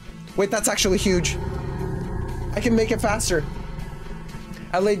pills. Wait, that's actually huge. I can make it faster.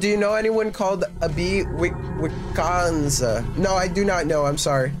 LA, do you know anyone called Abi Wikanza? No, I do not know. I'm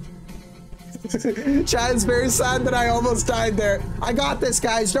sorry. Chad is very sad that I almost died there. I got this,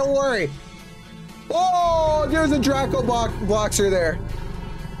 guys. Don't worry. Oh, there's a Draco Bloxer there.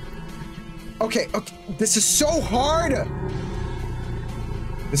 Okay, okay. This is so hard.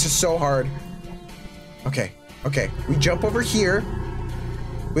 This is so hard. Okay, okay. We jump over here.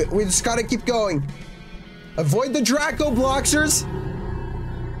 We just gotta keep going. Avoid the Draco Bloxers.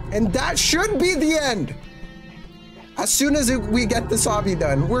 And that should be the end. As soon as we get this obby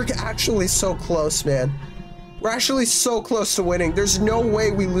done, we're actually so close, man. We're actually so close to winning. There's no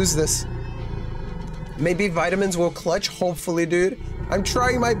way we lose this. Maybe vitamins will clutch, hopefully, dude. I'm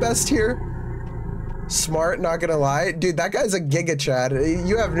trying my best here. Smart, not gonna lie. Dude, that guy's a giga Chad.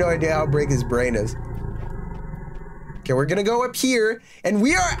 You have no idea how big his brain is. Okay, we're gonna go up here, and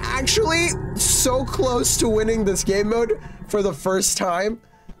we are actually so close to winning this game mode for the first time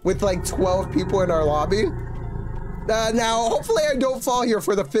with like 12 people in our lobby. Now, hopefully I don't fall here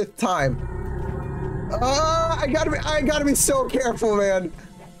for the 5th time. I gotta be so careful, man.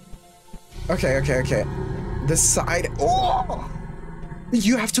 Okay, okay, okay. This side. Oh!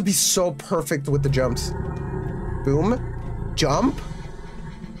 You have to be so perfect with the jumps. Boom. Jump.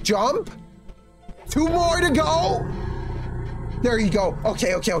 Jump. 2 more to go. There you go.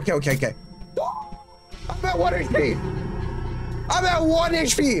 Okay. I'm at 1 HP. I'm at 1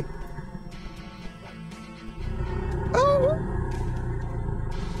 HP. Oh.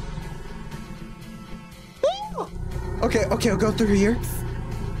 Oh. Okay, I'll go through here.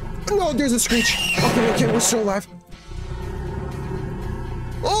 No, there's a screech. Okay, we're still alive.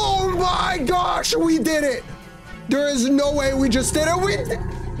 Oh my gosh, we did it. There is no way we just did it. We did it.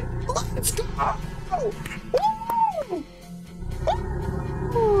 Let's go. Woo.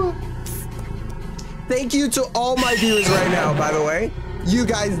 Woo. Thank you to all my viewers right now, by the way. You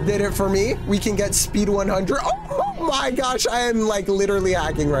guys did it for me. We can get speed 100. Oh my gosh, I am like literally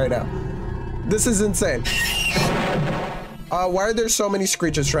hacking right now. This is insane. Why are there so many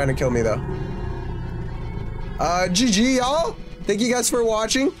screeches trying to kill me though? GG y'all. Thank you guys for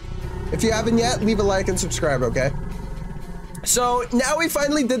watching. If you haven't yet, leave a like and subscribe, okay? So now we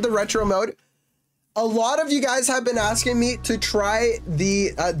finally did the retro mode. A lot of you guys have been asking me to try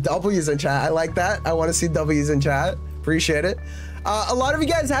the W's in chat. I like that. I want to see W's in chat. Appreciate it. A lot of you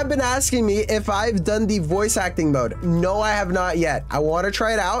guys have been asking me if I've done the voice acting mode. No, I have not yet. I want to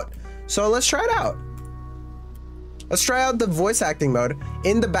try it out. So let's try it out. Let's try out the voice acting mode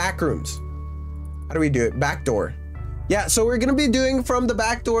in the back rooms. How do we do it? Back door. Yeah, so we're gonna be doing from the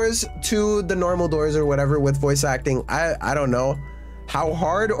back doors to the normal doors or whatever with voice acting. I don't know how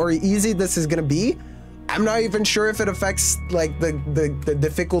hard or easy this is gonna be. I'm not even sure if it affects like the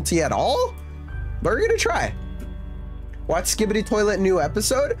difficulty at all, but we're gonna try. Watch Skibbity Toilet new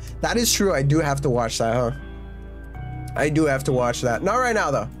episode? That is true, I do have to watch that, huh? I do have to watch that. Not right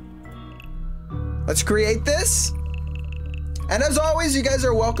now though. Let's create this. And as always, you guys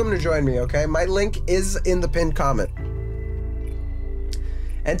are welcome to join me, okay? My link is in the pinned comment.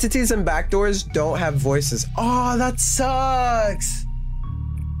 Entities and backdoors don't have voices. Oh, that sucks.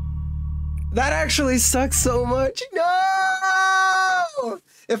 That actually sucks so much. No!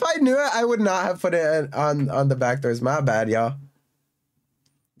 If I knew it, I would not have put it on the backdoors. My bad, y'all.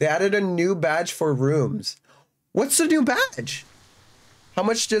 They added a new badge for rooms. What's the new badge? How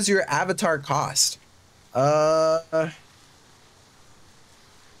much does your avatar cost?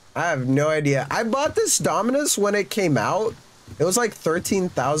 I have no idea. I bought this Dominus when it came out. It was like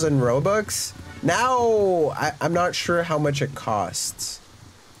 13,000 Robux. Now, I'm not sure how much it costs.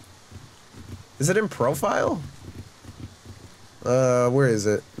 Is it in profile? Where is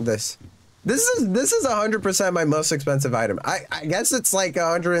it? This is 100% my most expensive item. I guess it's like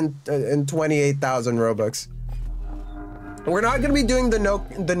 128,000 Robux. We're not gonna be doing the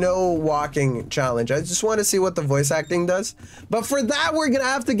no walking challenge. I just want to see what the voice acting does. But for that, we're gonna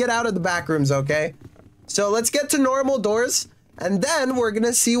have to get out of the back rooms, okay? So let's get to normal doors, and then we're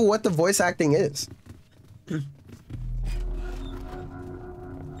gonna see what the voice acting is.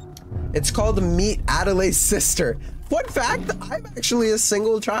 It's called Meet Adelaide's Sister. Fun fact, I'm actually a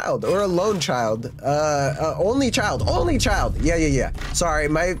single child, or a lone child. Only child. Yeah. Sorry,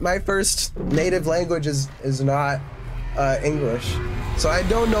 my first native language is not English, so I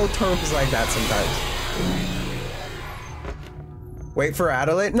don't know terms like that sometimes. Wait for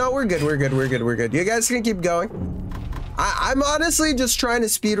Adelaide? No, we're good. You guys can keep going. I'm honestly just trying to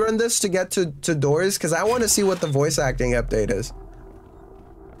speedrun this to get to doors because I want to see what the voice acting update is.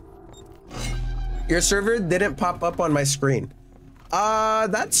 Your server didn't pop up on my screen.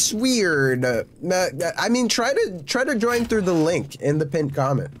 That's weird. I mean, try to join through the link in the pinned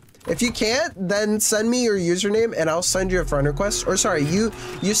comment. If you can't, then send me your username and I'll send you a friend request. Or sorry, you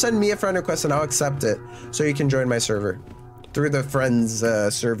send me a friend request and I'll accept it so you can join my server through the friends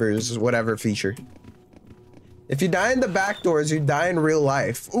servers, whatever feature. If you die in the back doors, you die in real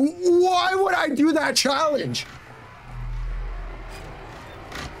life. Why would I do that challenge?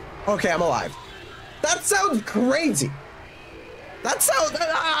 Okay, I'm alive. That sounds crazy. That sounds...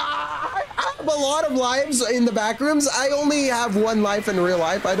 I have a lot of lives in the back rooms. I only have 1 life in real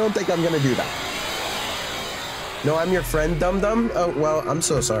life. I don't think I'm gonna do that. No, I'm your friend, dum-dum. Oh, well, I'm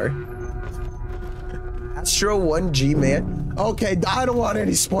so sorry. Astro 1G, man. Okay, I don't want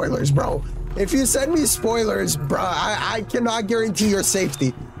any spoilers, bro. If you send me spoilers, bro, I cannot guarantee your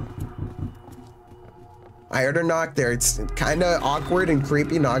safety. I heard a knock there. It's kind of awkward and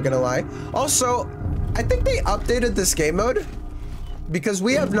creepy, not gonna lie. Also, I think they updated this game mode because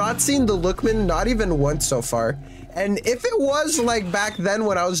we have not seen the Lookman not even once so far. And if it was like back then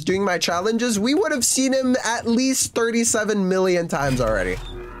when I was doing my challenges, we would have seen him at least 37 million times already.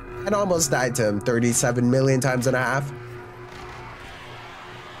 And almost died to him 37 million times and a half.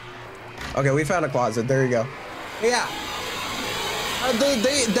 Okay, we found a closet. There you go. Yeah.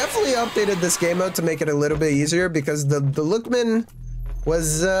 They definitely updated this game mode to make it a little bit easier because the Lookman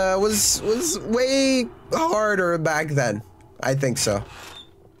was way harder back then. I think so.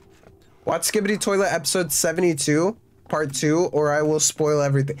 Watch Skibbity Toilet episode 72, part 2, or I will spoil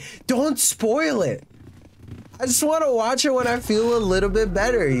everything. Don't spoil it. I just want to watch it when I feel a little bit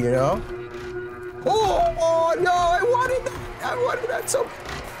better, you know? Oh no, I wanted that. I wanted that so.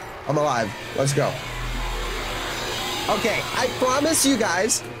 I'm alive. Let's go. Okay, I promise you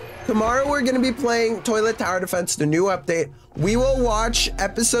guys, tomorrow we're going to be playing Toilet Tower Defense, the new update. We will watch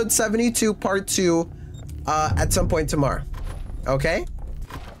episode 72, part 2, at some point tomorrow. Okay?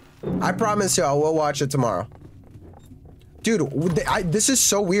 I promise y'all we'll watch it tomorrow. Dude, this is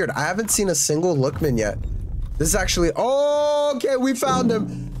so weird. I haven't seen a single Lookman yet. This is actually... Oh, okay, we found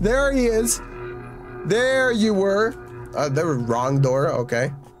him. There he is. There you were. The wrong door.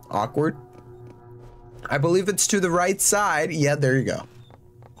 Okay. Awkward. I believe it's to the right side. Yeah, there you go.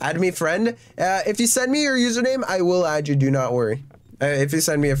 Add me friend. If you send me your username, I will add you. Do not worry. If you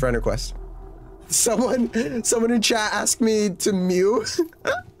send me a friend request. Someone in chat asked me to Mew.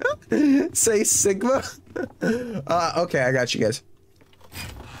 Say Sigma. Okay, I got you guys.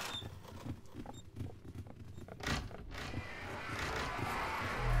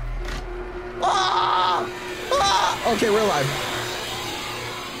 Ah! Ah! Okay, we're live.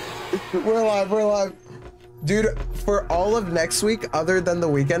 We're live. Dude, for all of next week, other than the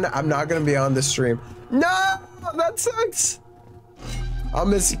weekend, I'm not gonna be on the stream. No! That sucks! I'll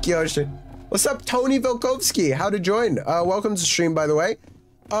miss Kiyoshi. What's up, Tony Vilkovsky? How to join? Welcome to stream, by the way.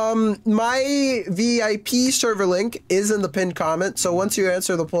 My VIP server link is in the pinned comment, so once you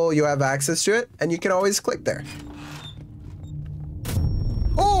answer the poll, you have access to it, and you can always click there.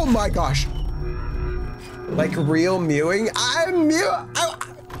 Oh my gosh! Like real mewing? I'm mew.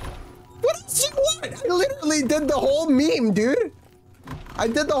 What else you want? I literally did the whole meme, dude. I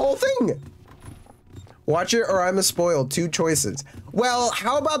did the whole thing. Watch it or I'm a spoiled. 2 choices. Well,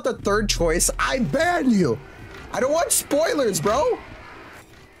 how about the third choice? I ban you. I don't want spoilers, bro.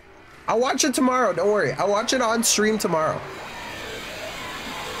 I'll watch it tomorrow. Don't worry. I'll watch it on stream tomorrow.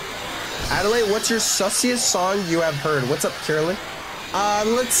 Adelaide, what's your sussiest song you have heard? What's up, Carolyn?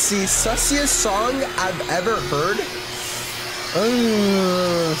 Let's see. Sussiest song I've ever heard.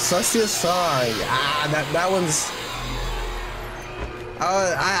 Sussiest song. That one's.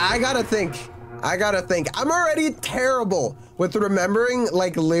 I gotta think. I'm already terrible with remembering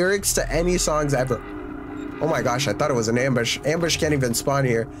like lyrics to any songs ever. Oh my gosh, I thought it was an ambush. Ambush can't even spawn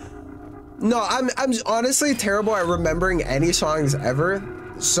here. No, I'm honestly terrible at remembering any songs ever.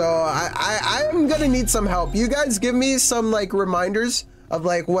 So I'm gonna need some help. You guys give me some like reminders of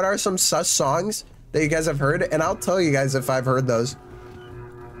like what are some sus songs that you guys have heard, and I'll tell you guys if I've heard those.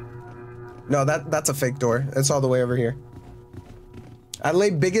 No, that's a fake door. It's all the way over here.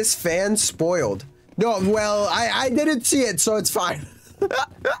 Adelaide, biggest fan, spoiled. No, well, I didn't see it, so it's fine.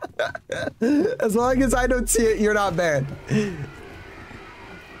 As long as I don't see it, you're not banned.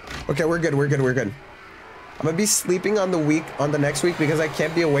 Okay, we're good. I'm gonna be sleeping on the next week because I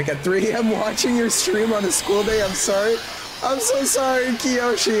can't be awake at 3 AM watching your stream on a school day. I'm sorry. I'm so sorry,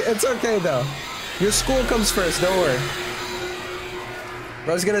 Kiyoshi. It's okay though. Your school comes first, don't worry.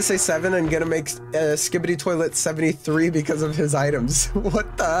 I was gonna say 7 and gonna make Skibbity Toilet 73 because of his items.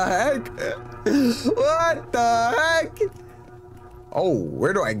 What the heck? What the heck? Oh,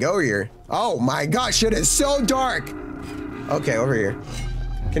 where do I go here? Oh my gosh, it is so dark. Okay, over here.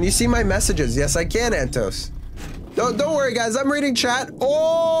 Can you see my messages? Yes, I can, Antos. Don't worry, guys. I'm reading chat.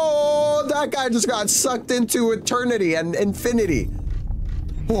 Oh, that guy just got sucked into eternity and infinity.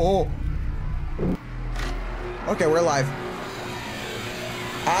 Oh. Okay, we're live.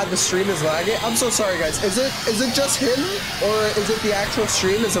 The stream is lagging. I'm so sorry, guys. Is it just him or is it the actual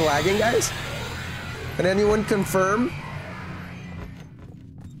stream? Is it lagging, guys? Can anyone confirm?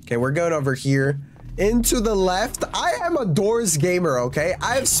 Okay, we're going over here. Into the left. I am a Doors gamer, okay?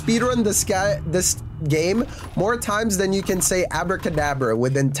 I have speedrun this game more times than you can say abracadabra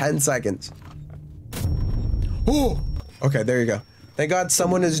within 10 seconds. Oh, okay, there you go. Thank God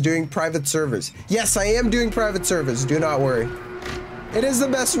someone is doing private servers. Yes, I am doing private servers. Do not worry. It is the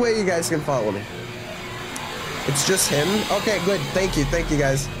best way you guys can follow me. It's just him? Okay, good. Thank you,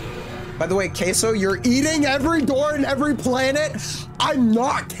 guys. By the way, Queso, you're eating every door in every planet? I'm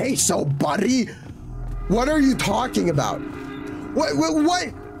not Queso, buddy. What are you talking about?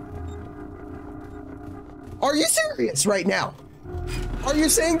 What? Are you serious right now? Are you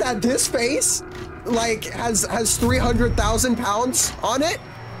saying that this face, like, has 300,000 pounds on it?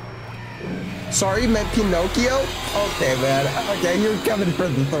 Sorry, meant Pinocchio? Okay, man. Okay, you're coming for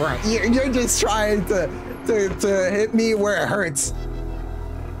the throat. You're just trying to hit me where it hurts.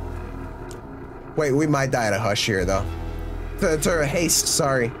 Wait, we might die to Hush here, though. To Haste,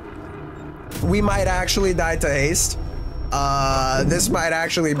 sorry. We might actually die to Haste. This might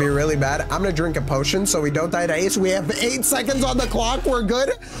actually be really bad. I'm gonna drink a potion so we don't die to Haste. We have 8 seconds on the clock. We're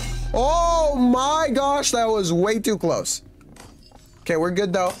good. Oh my gosh, that was way too close. Okay, we're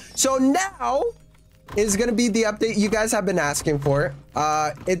good though. So now is gonna be the update you guys have been asking for.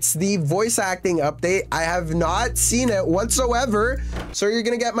 It's the voice acting update. I have not seen it whatsoever, so you're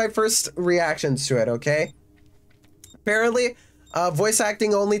gonna get my first reactions to it, okay? Apparently, voice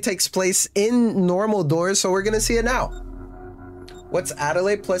acting only takes place in normal doors, so we're gonna see it now. What's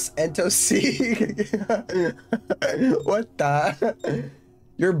Adelaide plus Ento C? What the?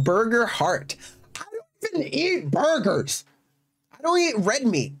 Your burger heart. I don't even eat burgers. I don't eat red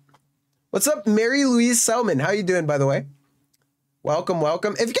meat. What's up, Mary Louise Selman? How you doing, by the way? Welcome,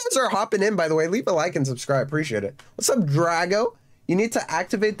 welcome. If you guys are hopping in, by the way, leave a like and subscribe. Appreciate it. What's up, Drago? You need to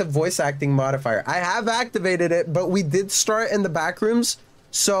activate the voice acting modifier. I have activated it, but we did start in the back rooms,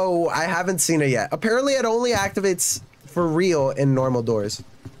 so I haven't seen it yet. Apparently, it only activates for real in normal doors.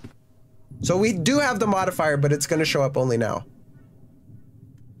 So we do have the modifier, but it's gonna show up only now.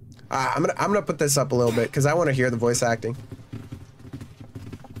 I'm gonna put this up a little bit because I want to hear the voice acting.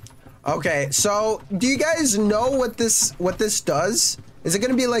 Okay, so do you guys know what this does? Is it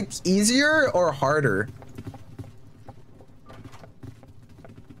gonna be like easier or harder?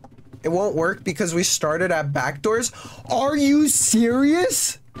 It won't work because we started at back doors. Are you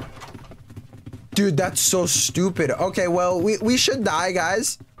serious? Dude, that's so stupid. Okay, well, we should die,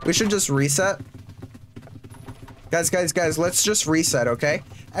 guys. We should just reset. Guys, let's just reset, okay?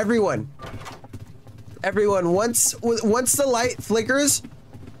 Everyone, once the light flickers,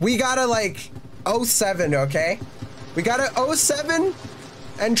 we gotta like 07, okay? We gotta 07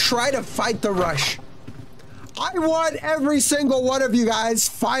 and try to fight the rush. I want every single one of you guys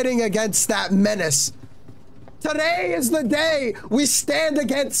fighting against that menace. Today is the day we stand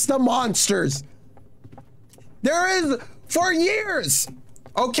against the monsters. There is, for years,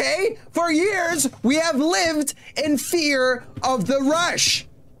 okay? For years, we have lived in fear of the rush.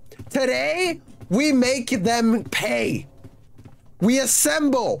 Today, we make them pay. We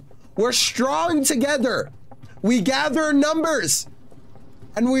assemble. We're strong together. We gather numbers.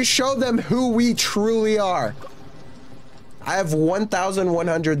 And we show them who we truly are. I have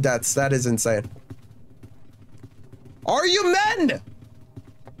 1,100 deaths. That is insane. Are you men?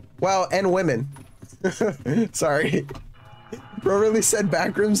 Well, and women. Sorry. Bro really said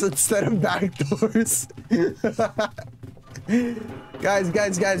backrooms instead of back doors.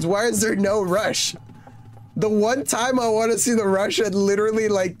 Guys, why is there no rush? The one time I want to see the rush and literally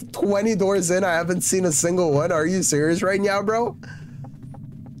like 20 doors in, I haven't seen a single one. Are you serious right now, bro?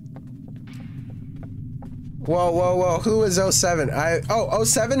 Whoa, who is 07? Oh,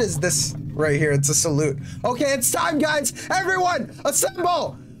 07 is this right here. It's a salute. Okay, it's time, guys. Everyone,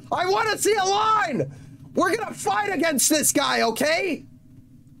 assemble. I want to see a line. We're gonna fight against this guy, okay?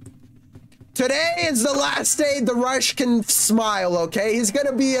 Today is the last day the rush can smile, okay? He's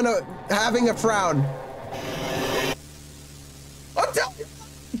gonna be having a frown. I'm telling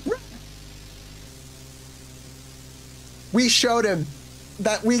you. We showed him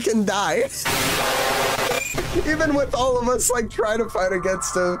that we can die. Even with all of us like trying to fight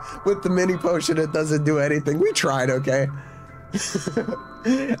against him with the mini potion, it doesn't do anything. We tried, okay?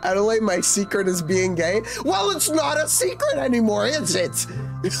 Adelaide, my secret is being gay. Well, it's not a secret anymore, is it?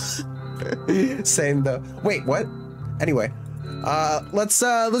 Same though. Wait, what? Anyway, let's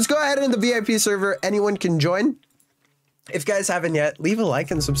go ahead in the VIP server. Anyone can join. If you guys haven't yet, leave a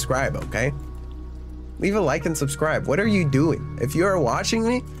like and subscribe, okay? Leave a like and subscribe. What are you doing? If you are watching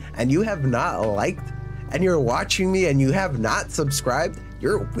me and you have not liked, and you're watching me and you have not subscribed,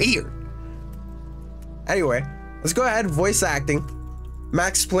 you're weird. Anyway, let's go ahead. Voice acting.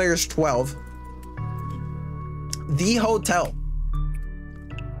 Max players 12. The hotel.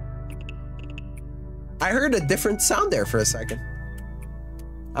 I heard a different sound there for a second.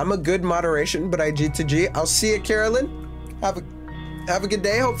 I'm a good moderation, but I G to G. I'll see you, Carolyn. Have a good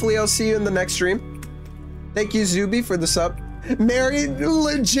day. Hopefully I'll see you in the next stream. Thank you, Zuby, for the sub. Mary,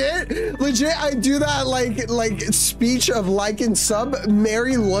 legit, I do that like speech of like and sub.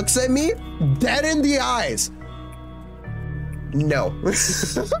 Mary looks at me dead in the eyes. No.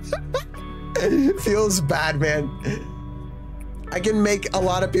 Feels bad, man. I can make a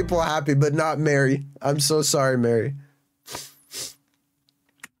lot of people happy, but not Mary. I'm so sorry, Mary.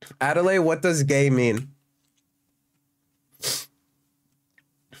 Adelaide, what does gay mean?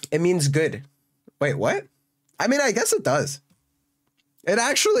 It means good. Wait, what? I mean, I guess it does. It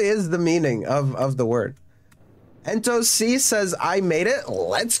actually is the meaning of the word. Ento C says, I made it.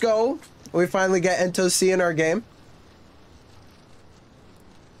 Let's go. We finally get Ento C in our game.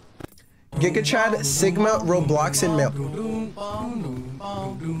 GigaChad, Sigma, Roblox, and Mail.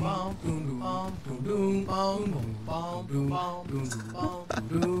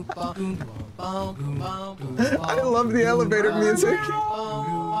 I love the elevator music.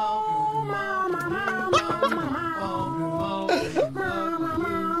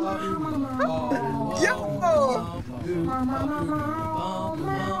 Yo!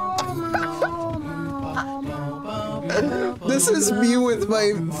 This is me with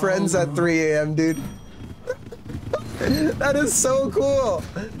my friends at 3 a.m., dude. That is so cool.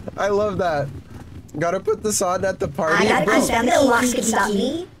 I love that. Gotta put this on at the party. I found the locks can stop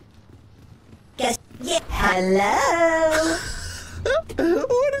me. Guess, yeah. Hello.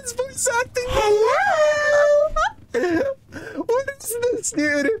 What is voice acting? Hello. What is this,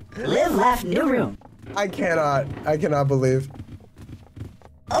 dude? Live, laugh, new room. I cannot believe.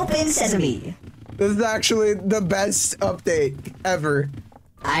 Open sesame. This is actually the best update ever.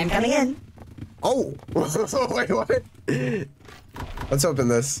 I'm coming in. Oh, wait, what? Let's open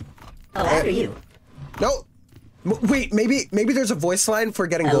this. Oh, after you. No, wait, maybe there's a voice line for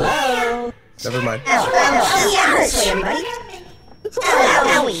getting gold. Hello. Never mind. Oh, yeah, this way, everybody.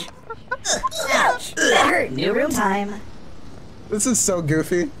 Owie. Ouch. That hurt. New room time. This is so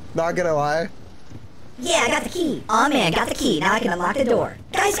goofy. Not gonna lie. Yeah, I got the key. Aw, man, got the key. Now I can unlock the door.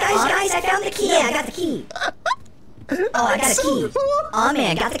 Guys, I found the key. Yeah, I got the key. Oh, I got a key. Aw,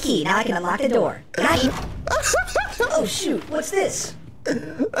 man, got the key. Now I can unlock the door. Got you. Oh, shoot. What's this?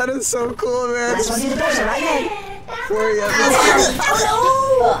 That is so cool, man. Last one through the doors are right ahead. Where are you at?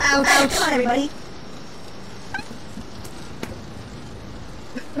 Oh, no. Ouch. Come on, everybody.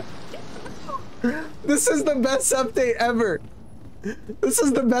 This is the best update ever. This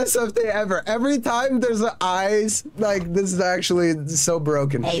is the best update ever. Every time there's eyes, like, this is actually so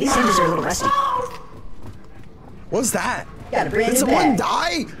broken. Hey, these hinges are a little rusty. What's that? Got a brand Did new someone bag.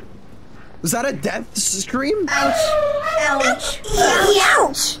 die? Was that a death scream? Ouch.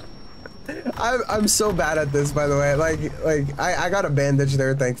 Ouch. I'm so bad at this, by the way. Like I got a bandage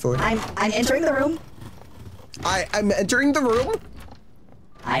there, thankfully. I'm entering the room. I'm entering the room?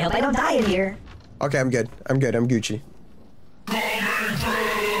 I hope I don't die in here. Okay, I'm good. I'm Gucci.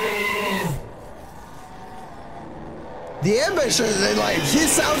 The ambition, like, he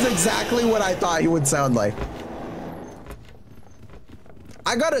sounds exactly what I thought he would sound like.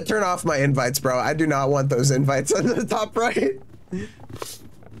 I gotta turn off my invites, bro. I do not want those invites on the top right.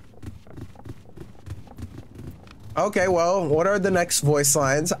 Okay, well, what are the next voice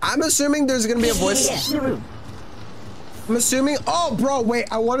lines? I'm assuming there's gonna be a voice. I'm assuming. Oh, bro, wait.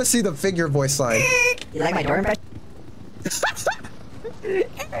 I want to see the figure voice line. You like my door impression?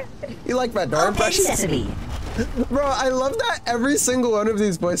 You like my door impression? Sesame. Bro, I love that every single one of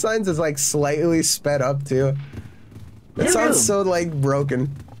these voice lines is like slightly sped up too. It sounds so like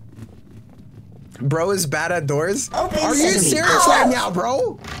broken. Bro is bad at doors? Are you serious right now,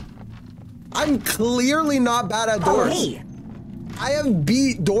 bro? I'm clearly not bad at doors. Me. I have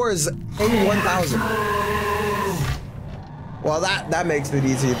beat doors in 1000. Well, that makes it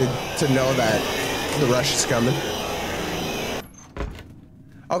easy to know that the rush is coming.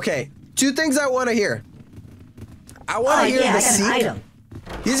 Okay, 2 things I want to hear. I want to hear the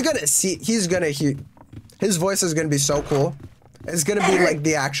Seek. He's gonna hear. His voice is gonna be so cool. It's gonna be like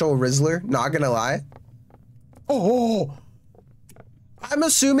the actual Rizzler. Not gonna lie. Oh, I'm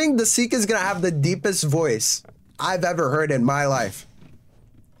assuming the Seek is gonna have the deepest voice I've ever heard in my life.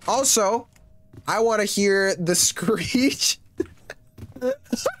 Also, I want to hear the Screech.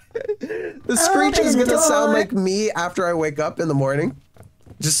 The Screech is gonna sound like me after I wake up in the morning.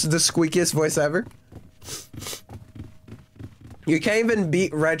 Just the squeakiest voice ever. You can't even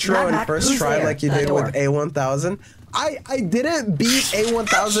beat Retro in first try like you did with A1000. I didn't beat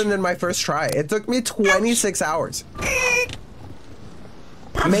A1000 in my first try. It took me 26 hours.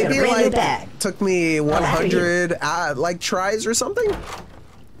 Maybe like took me 100 like tries or something.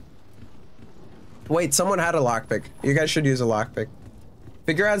 Wait, someone had a lockpick. You guys should use a lockpick.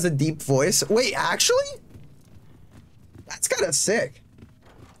 Figure has a deep voice. Wait, actually? That's kind of sick.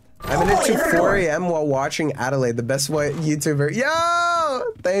 I'm in it to 4 a.m. while watching Adelaide, the best white YouTuber. Yo!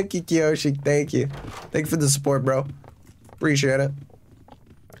 Thank you, Kiyoshi. Thank you. Thank you for the support, bro. Appreciate it.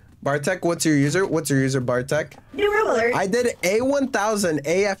 Bartek, what's your user? What's your user, Bartek? New room alert. I did A1000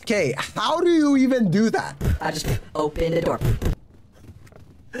 AFK. How do you even do that? I just opened the door.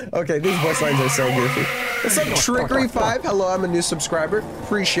 Okay, these voice lines are so goofy. What's up, Trickery5? Hello, I'm a new subscriber.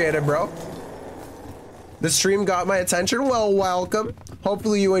 Appreciate it, bro. The stream got my attention. Well, welcome.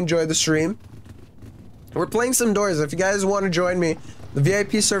 Hopefully you enjoy the stream. We're playing some doors. If you guys want to join me, the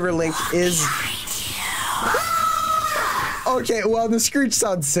VIP server link is... Okay, well, the screech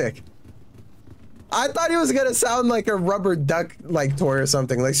sounds sick. I thought he was gonna sound like a rubber duck like toy or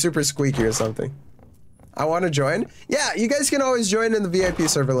something, like super squeaky or something. I want to join. Yeah, you guys can always join in the VIP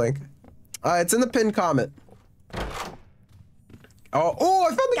server link. It's in the pinned comment. Oh, I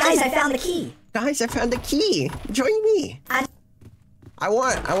found the key. Guys, I found the key. Guys, I found the key. Join me. I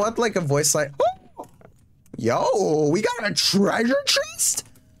want like a voice like, oh, yo, we got a treasure chest?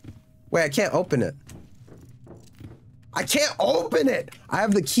 Wait, I can't open it. I can't open it. I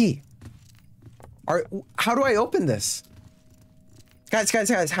have the key. How do I open this? Guys,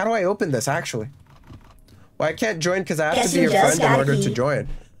 how do I open this actually? Well, I can't join because I have to be your friend in order to join.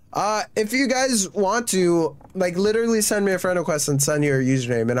 If you guys want to, like, literally send me a friend request and send your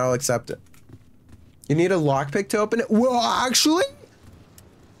username and I'll accept it. You need a lockpick to open it? Well, actually,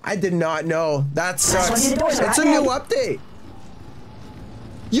 I did not know. That sucks. It's a new update.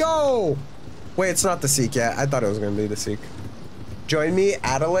 Yo! Wait, it's not the Seek yet. I thought it was gonna be the Seek. Join me,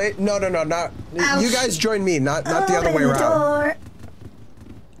 Adelaide? No, not. Ouch. You guys join me, not the other way around.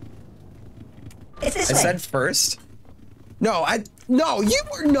 It's this way. I said first? No, you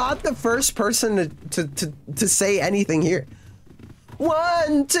were not the first person to say anything here.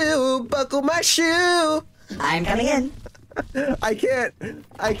 1, 2, buckle my shoe. I'm coming in. I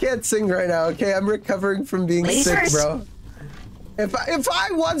can't sing right now, okay? I'm recovering from being sick, bro. If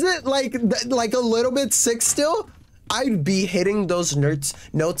I wasn't like a little bit sick still, I'd be hitting those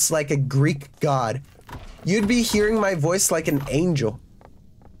notes like a Greek god. You'd be hearing my voice like an angel.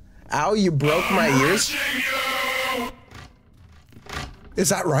 Ow, you broke my ears. Is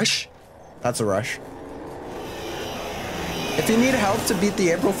that Rush? That's a Rush. If you need help to beat the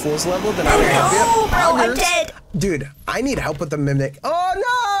April Fool's level, then I will help you. Bro, I'm dead. Dude, I need help with the Mimic. Oh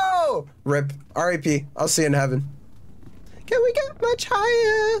no! RIP. R.I.P. I'll see you in heaven. Can we get much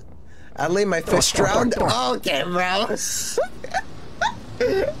higher? Adley, my fist drowned. Okay, bro.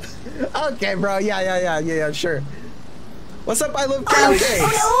 Okay, bro. Yeah, sure. What's up? I love pancakes.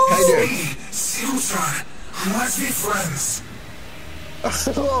 How you doing? Susan, let's be friends.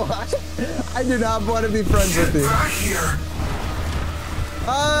 I do not want to be friends with you. Back here.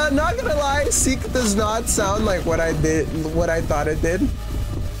 Not gonna lie, Seek does not sound like what I thought it did.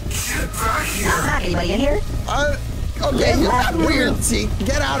 Get back here. Not anybody in here? Okay, you're not weird, Seek.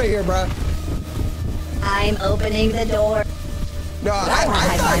 Get out of here, bro. I'm opening the door. No, I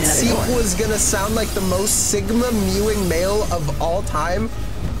thought Seek was gonna sound like the most Sigma mewing male of all time.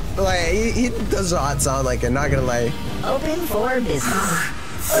 Like, he does not sound like it, not gonna lie. Open for business.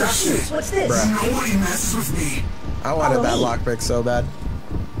 Oh shoot, what's this? Nobody messes with me. I wanted that lockpick so bad.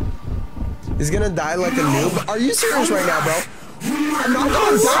 He's gonna die like a noob. Are you serious right now, bro? I'm not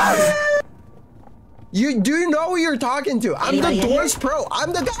gonna die. Do you know who you're talking to? I'm the Doors Pro.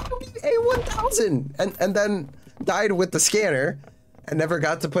 I'm the guy who beat A1000 and then died with the scanner and never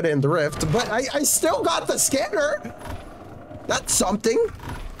got to put it in the rift. But I still got the scanner. That's something.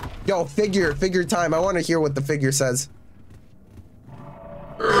 Yo, figure time. I want to hear what the figure says.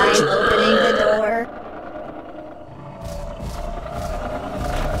 I'm opening the door.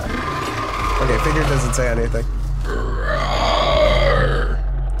 Okay, figure doesn't say anything.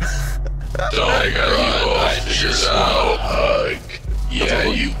 I got you all figured out. Hug. Yeah,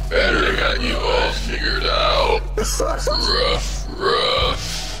 you better got you all figured out.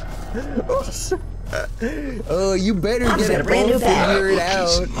 Rough. Oh, you better get it all figured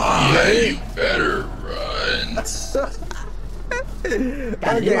out. Yeah, you better run.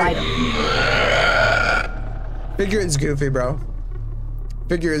 Got a new item. Figure is goofy, bro.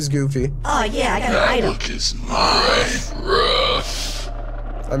 Figure is goofy. Oh yeah, I got an item. Look is mine. Rough.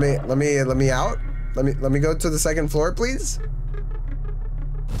 Let me out. Let me go to the second floor, please.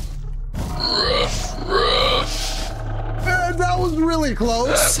 Rough. Man, that was really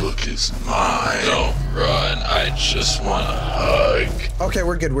close. That look is mine. Don't run. I just want a hug. Okay,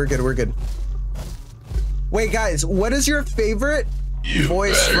 we're good. Wait, guys, what is your favorite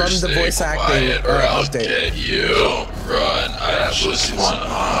voice from the voice acting update? Get you. Don't run. I just want a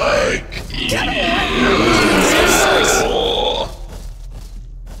hug.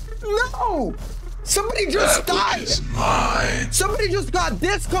 No! Somebody just died! Is mine. Somebody just got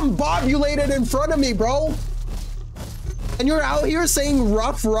discombobulated in front of me, bro! And you're out here saying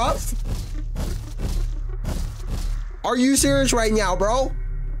rough? Are you serious right now, bro?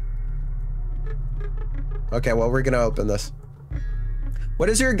 Okay, well, we're gonna open this. What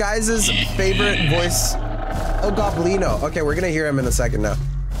is your guys' favorite voice? Oh, Goblino. Okay, we're gonna hear him in a second now.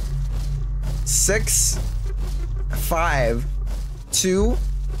 6 5 2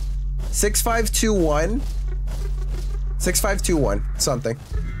 6 5 2 1 6 5 2 1 something.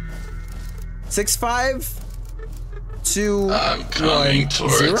 6 5 2 I'm coming 1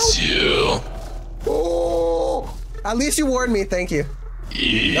 towards 0. you. Oh, at least you warned me. Thank you.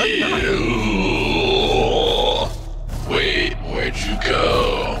 Ew. Wait, where'd you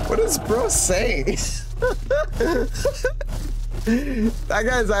go? What is bro saying? That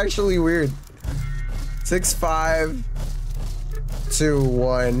guy's actually weird. 6 5 2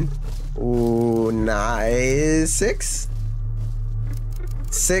 1. Ooh, nice. 6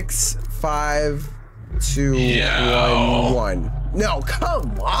 6 5 2 1 1. No,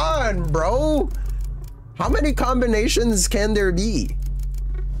 come on, bro. How many combinations can there be?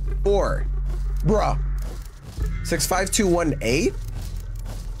 4. Bruh. 6 5 2 1 8.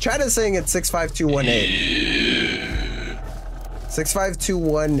 Chat is saying it's 6 5 2 1 8. 6 5 2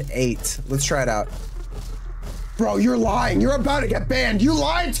 1 8. Let's try it out. Bro, you're lying. You're about to get banned. You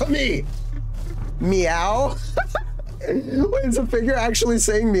lied to me. Meow. Wait, is the figure actually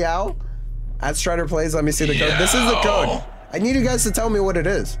saying meow? At Strider Plays, let me see the code. This is the code. I need you guys to tell me what it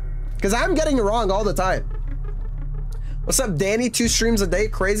is, because I'm getting it wrong all the time. What's up, Danny? 2 streams a day?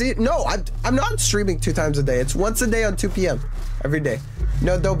 Crazy? No, I'm not streaming 2 times a day. It's once a day on 2 p.m. every day.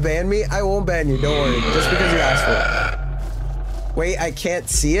 No, don't ban me. I won't ban you. Don't worry. Just because you asked for it. Wait, I can't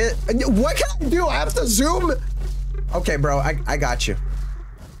see it? What can I do? I have to zoom? Okay, bro. I got you.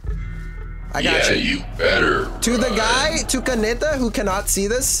 I got you. You better. To the guy, to Caneta, who cannot see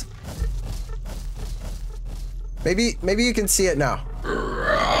this. Maybe you can see it now.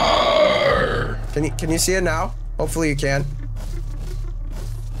 Can you see it now? Hopefully you can.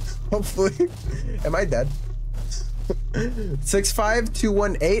 Hopefully. Am I dead? 6 5 2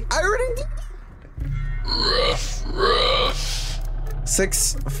 1 8. I already did. Rough.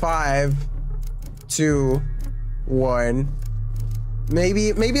 6 5 2 1. Maybe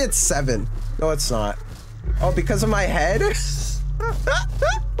it's 7. No, it's not. Oh, because of my head?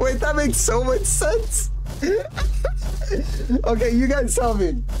 Wait, that makes so much sense. Okay, you guys tell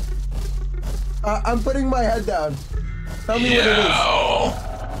me. I'm putting my head down. Tell me what it is.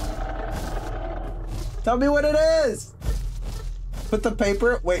 Tell me what it is. Put the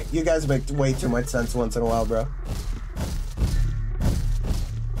paper. Wait, you guys make way too much sense once in a while, bro.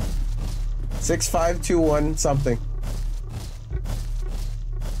 6 5 2 1 something.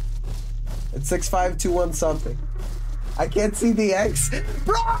 It's 6 5 2 1 something. I can't see the X.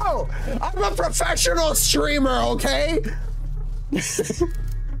 Bro! I'm a professional streamer, okay?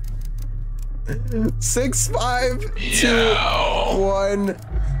 6 5 2 1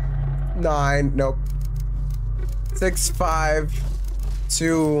 9. Nope. 6 5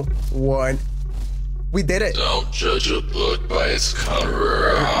 2 1. We did it. Don't judge a book by its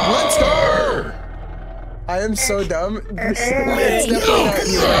cover. Let's go! I am so dumb. It's definitely not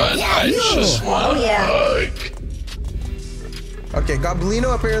you, right? I just want a hug. Okay,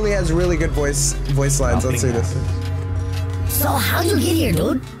 Goblino apparently has really good voice lines. Let's see this. So how'd you get here,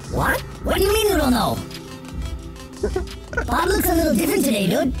 dude? What? What do you mean you don't know? Bob looks a little different today,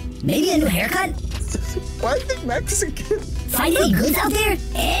 dude. Maybe a new haircut? Why is he Mexican? Find any goods out there?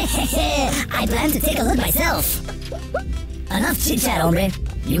 I plan to take a look myself. Enough chit-chat, hombre.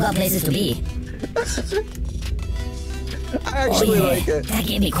 You got places to be. I actually like it. That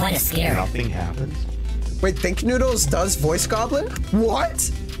gave me quite a scare. Nothing happens. Wait, Think Noodles does voice Goblin?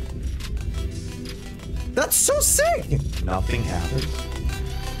 What? That's so sick! Nothing happens.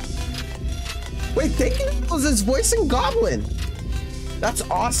 Wait, Think Noodles is voicing Goblin. That's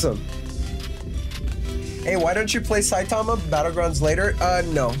awesome. Hey, why don't you play Saitama Battlegrounds later?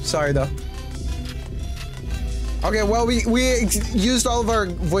 No. Sorry, though. Okay, well, we used all of our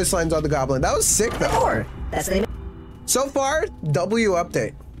voice lines on the Goblin. That was sick, though. That's the name. So far, W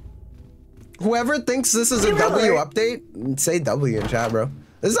update. Whoever thinks this is a W update, say W in chat, bro.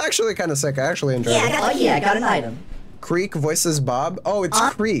 This is actually kind of sick. I actually enjoyed it. I got an item. Creek voices Bob. Oh, it's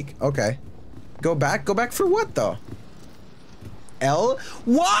Creek. Okay. Go back. Go back for what, though? L?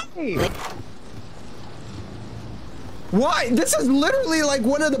 Why? Why? This is literally like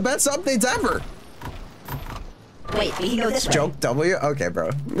one of the best updates ever. Wait, we can go this way. Joke W? Okay, bro.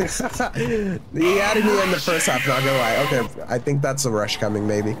 He added me in the first half, not gonna lie. Okay, I think that's a rush coming,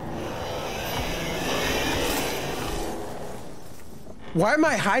 maybe. Why am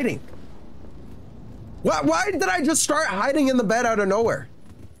I hiding? Why did I just start hiding in the bed out of nowhere?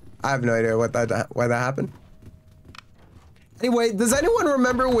 I have no idea why that happened. Anyway, does anyone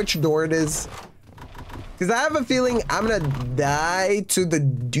remember which door it is? Because I have a feeling I'm gonna die to the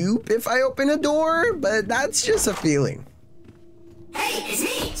dupe if I open a door, but that's just a feeling. Hey, it's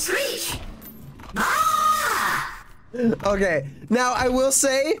me, Screech. Okay, now I will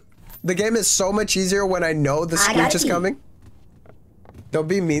say the game is so much easier when I know the screech is coming. Don't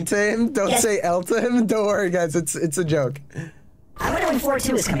be mean to him. Don't say L to him. Don't worry, guys. It's a joke. I wonder when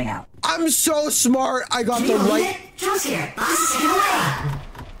 4-2 is coming out. I'm so smart. I got the right. Joe's here. Boss is taking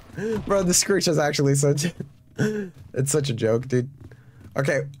away. Bro, the screech is actually such. It's such a joke, dude.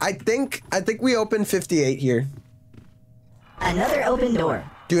 Okay, I think we open 58 here. Another open door.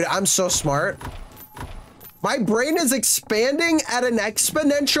 Dude, I'm so smart. My brain is expanding at an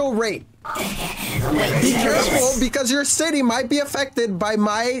exponential rate. Be careful because your city might be affected by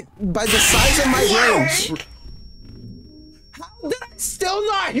the size of my brain. How did I still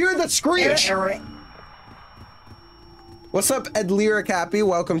not hear the screech? What's up, Ed Lyric Happy?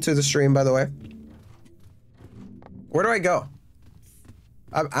 Welcome to the stream, by the way. Where do I go?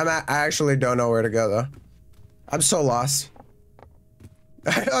 I actually don't know where to go though. I'm so lost.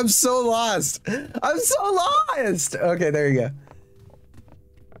 I'm so lost. I'm so lost. Okay, there you go.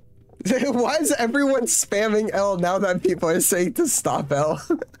 Why is everyone spamming L now that people are saying to stop L?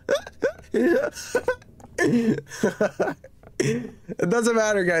 It doesn't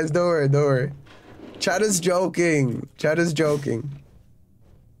matter, guys. Don't worry. Don't worry. Chat is joking. Chat is joking.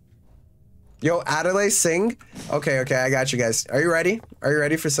 Yo, Adelaide, sing. Okay, I got you guys. Are you ready? Are you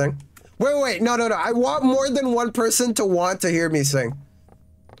ready for sing? Wait. No. I want more than one person to want to hear me sing.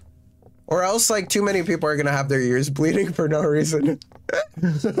 Or else, like, too many people are gonna have their ears bleeding for no reason.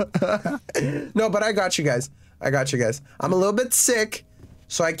 No, but I got you guys. I'm a little bit sick,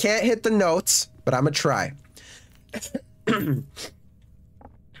 so I can't hit the notes, but I'm gonna try.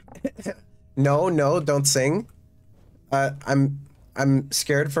 No, don't sing. I'm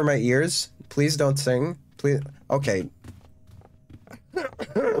scared for my ears. Please don't sing. Please. Okay.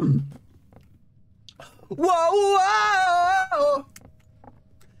 Whoa!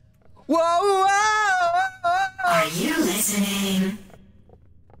 Are you listening?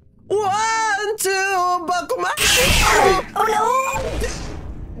 1, 2, buckle my seat. Oh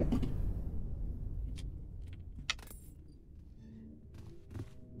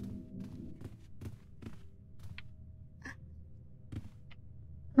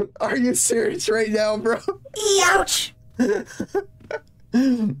no! Are you serious right now, bro? Ouch!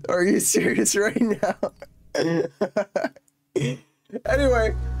 Are you serious right now?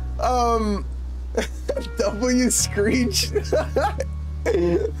 Anyway, W screech.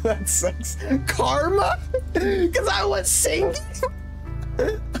 That sucks. Karma? Because I was singing?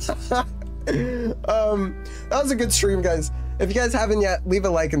 That was a good stream, guys. If you guys haven't yet, leave a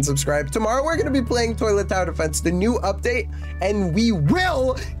like and subscribe. Tomorrow we're going to be playing Toilet Tower Defense, the new update, and we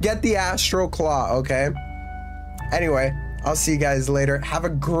will get the Astral Claw, okay? Anyway, I'll see you guys later. Have a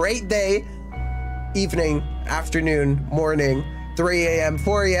great day, evening, afternoon, morning, 3 a.m.,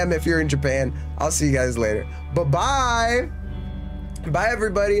 4 a.m. if you're in Japan. I'll see you guys later. Bye-bye. Bye,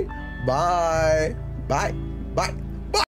 everybody. Bye. Bye. Bye.